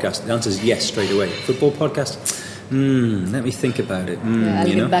cricket podcast? The answer is yes straight away. Football podcast? Let me think about it. I'll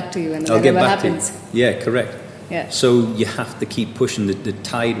get back to you and whatever happens. Yeah, correct. Yeah. So you have to keep pushing. The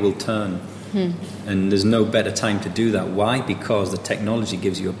tide will turn. And there's no better time to do that. Why? Because the technology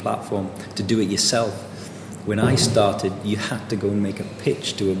gives you a platform to do it yourself. When I started, you had to go and make a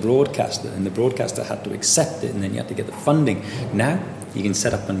pitch to a broadcaster, and the broadcaster had to accept it, and then you had to get the funding. Now, you can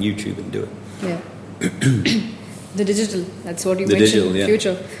set up on YouTube and do it. Yeah. The digital, that's what you mentioned, digital,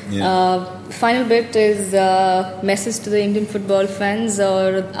 future. Yeah. Final bit is message to the Indian football fans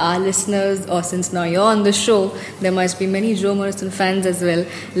or our listeners, or since now you're on the show, there must be many Joe Morrison fans as well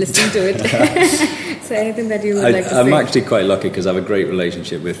listening to it. So anything that you would like to say? I'm actually quite lucky because I have a great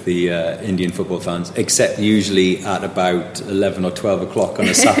relationship with the Indian football fans, except usually at about 11 or 12 o'clock on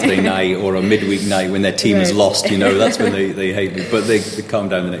a Saturday night or a midweek night when their team is lost, you know, that's when they hate me, but they calm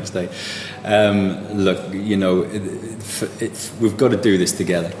down the next day. Look, you know, we've got to do this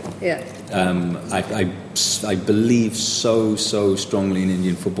together. Yeah. I believe so strongly in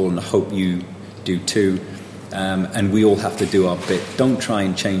Indian football, and I hope you do too. And we all have to do our bit. Don't try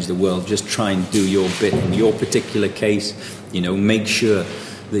and change the world. Just try and do your bit in your particular case. You know, make sure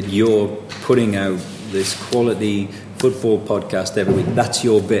that you're putting out this quality football podcast every week. That's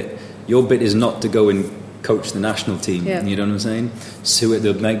your bit. Your bit is not to go and coach the national team. Yeah. You know what I'm saying? So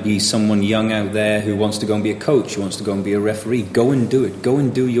there might be someone young out there who wants to go and be a coach, who wants to go and be a referee. Go and do it. Go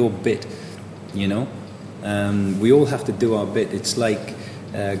and do your bit. You know, we all have to do our bit. It's like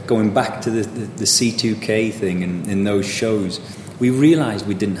going back to the C2K thing in those shows. We realised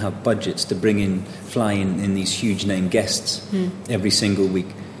we didn't have budgets to fly in these huge name guests every single week.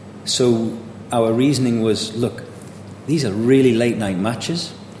 So our reasoning was, look, these are really late night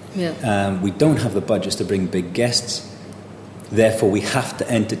matches. Yeah. We don't have the budgets to bring big guests. Therefore, we have to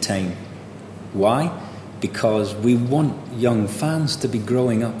entertain. Why? Because we want young fans to be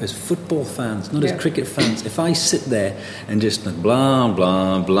growing up as football fans, not as cricket fans. If I sit there and just blah,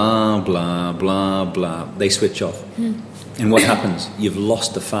 blah, blah, blah, blah, blah, they switch off. And what happens? You've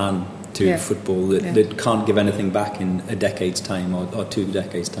lost a fan to football that can't give anything back in a decade's time or 2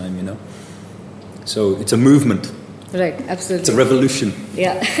 decades' time, you know. So it's a movement. Right, absolutely. It's a revolution.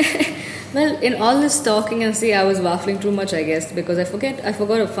 Yeah. Well, in all this talking, and see, I was waffling too much, I guess, because I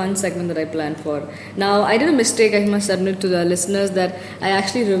forgot a fun segment that I planned for. Now, I did a mistake, I must admit to the listeners, that I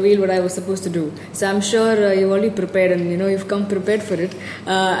actually revealed what I was supposed to do. So I'm sure you've already prepared, and you know you've come prepared for it.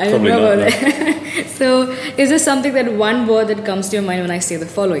 I don't know about that. So, is there something that one word that comes to your mind when I say the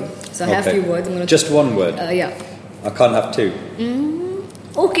following? So I have a few words. I'm Just one word? Yeah. I can't have two.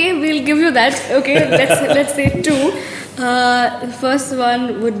 Okay, we'll give you that. Okay, let's say two. The first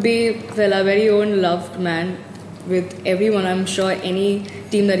one would be, well, our very own loved man with everyone. I'm sure any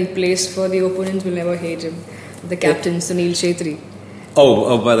team that he plays for, the opponents will never hate him. The captain, Sunil Chhetri.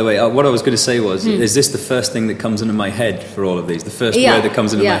 Oh, by the way, what I was going to say was, is this the first thing that comes into my head for all of these? The first word that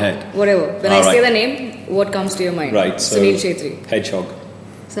comes into my head? Whatever. When I say the name, what comes to your mind? Right, so Sunil Chhetri. Hedgehog.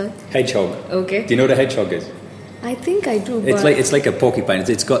 Sir? Hedgehog. Okay. Do you know what a hedgehog is? I think I do. It's like a porcupine.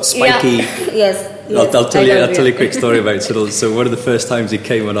 It's got spiky. Yeah. Yes. I'll tell you a quick story about it. So one of the first times he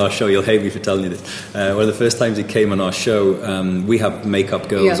came on our show, you'll hate me for telling you this. One of the first times he came on our show, we have makeup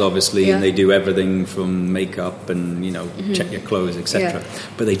girls, obviously, and they do everything from makeup and check your clothes, etc.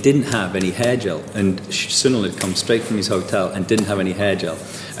 But they didn't have any hair gel, and Sunil had come straight from his hotel and didn't have any hair gel,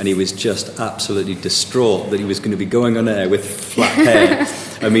 and he was just absolutely distraught that he was going to be going on air with flat hair.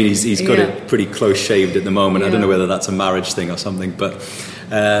 I mean, he's got it pretty close shaved at the moment. I don't know whether that's a marriage thing or something, but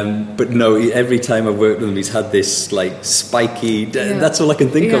no, every time I've worked with him, he's had this like spiky. That's all I can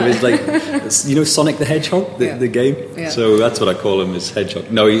think of is like, Sonic the Hedgehog, the game. Yeah. So that's what I call him, is Hedgehog.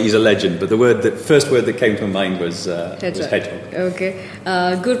 No, he's a legend. But the first word that came to mind was Hedgehog. Okay,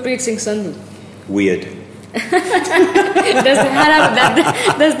 Gurpreet Singh Sandhu. Weird. Does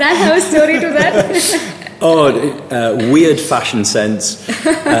that have a story to that? Weird fashion sense,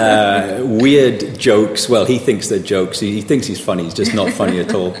 weird jokes. Well, he thinks they're jokes. He thinks he's funny. He's just not funny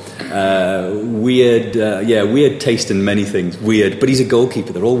at all. Weird taste in many things. Weird, but he's a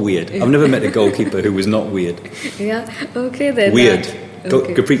goalkeeper. They're all weird. I've never met a goalkeeper who was not weird. Yeah. Okay then. Weird.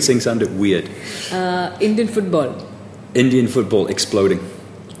 Gurpreet Singh Sandhu. Weird. Indian football. Indian football exploding.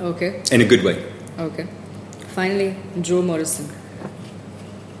 Okay. In a good way. Okay. Finally, Joe Morrison.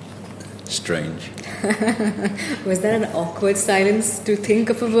 Strange. Was that an awkward silence to think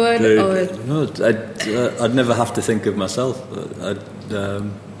of a word? No, I'd never have to think of myself.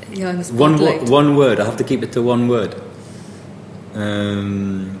 One word. I have to keep it to one word.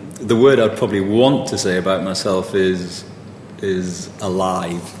 The word I'd probably want to say about myself is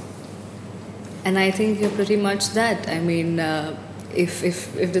alive. And I think you're pretty much that. I mean, if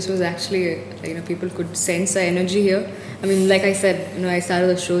this was actually, people could sense our energy here. I mean, like I said, I started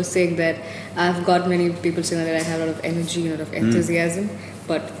the show saying that I've got many people saying that I have a lot of energy, a lot of enthusiasm.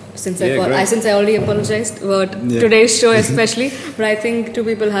 But since I already apologized about today's show especially, but I think two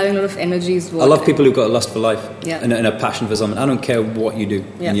people having a lot of energy is what... I love people who've got a lust for life and a passion for something. I don't care what you do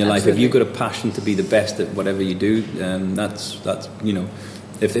in your life. If you've got a passion to be the best at whatever you do, that's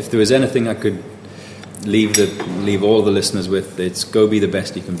if there was anything I could leave all the listeners with, it's go be the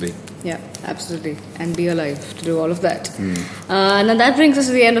best you can be. Yeah, absolutely. And be alive to do all of that. Now that brings us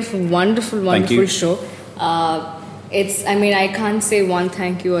to the end of a wonderful show. I can't say one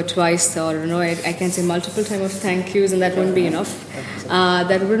thank you or twice, or I can say multiple times of thank yous, and that wouldn't be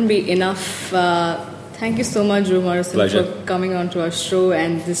enough. Thank you so much, Joe Morrison, Pleasure. for coming on to our show,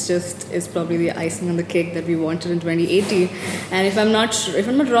 and this just is probably the icing on the cake that we wanted in 2018. And if I'm not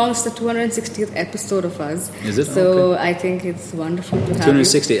wrong, it's the 260th episode of us. Is it? So okay. I think it's wonderful to have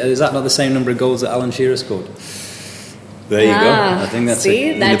 260. Is that not the same number of goals that Alan Shearer scored? There you go. I think that's it.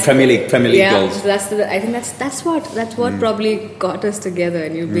 In the Premier League goals. I think that's what probably got us together.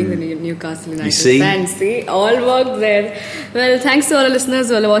 And you being the Newcastle United fans, see, all worked there. Well, thanks to all our listeners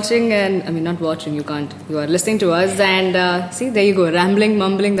who are watching, and not watching. You can't. You are listening to us, and see, there you go, rambling,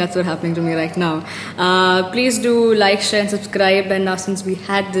 mumbling. That's what's happening to me right now. Please do like, share, and subscribe. And now, since we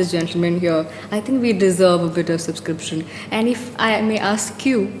had this gentleman here, I think we deserve a bit of subscription. And if I may ask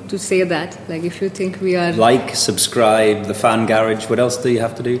you to say that, like, if you think we are subscribe. The Fan Garage. What else do you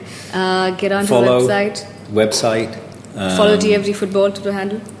have to do? Get onto the website. Follow TFG Football Twitter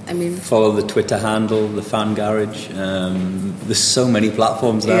handle. Follow the Twitter handle, the Fan Garage. There's so many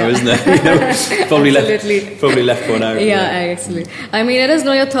platforms now, isn't there? Probably left one out. Actually. Let us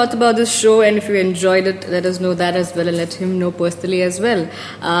know your thoughts about this show, and if you enjoyed it, let us know that as well, and let him know personally as well.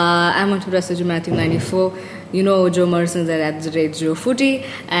 I'm on Twitter, Matthew94. Joe Morrison is at @Joe Footy,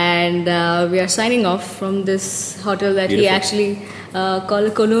 and we are signing off from this hotel that he actually called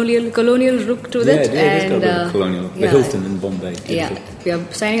a colonial look to it. Yeah, it is got a bit of colonial. The Hilton in Bombay. Beautiful. Yeah, we are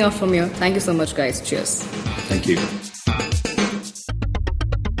signing off from here. Thank you so much, guys. Cheers. Thank you.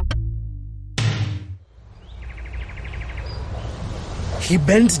 He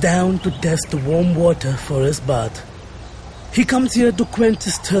bends down to test the warm water for his bath. He comes here to quench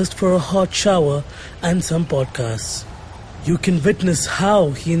his thirst for a hot shower and some podcasts. You can witness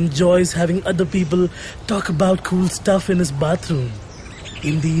how he enjoys having other people talk about cool stuff in his bathroom.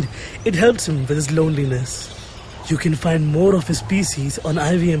 Indeed, it helps him with his loneliness. You can find more of his species on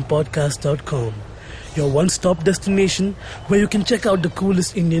ivmpodcast.com, your one-stop destination where you can check out the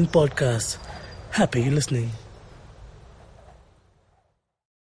coolest Indian podcasts. Happy listening.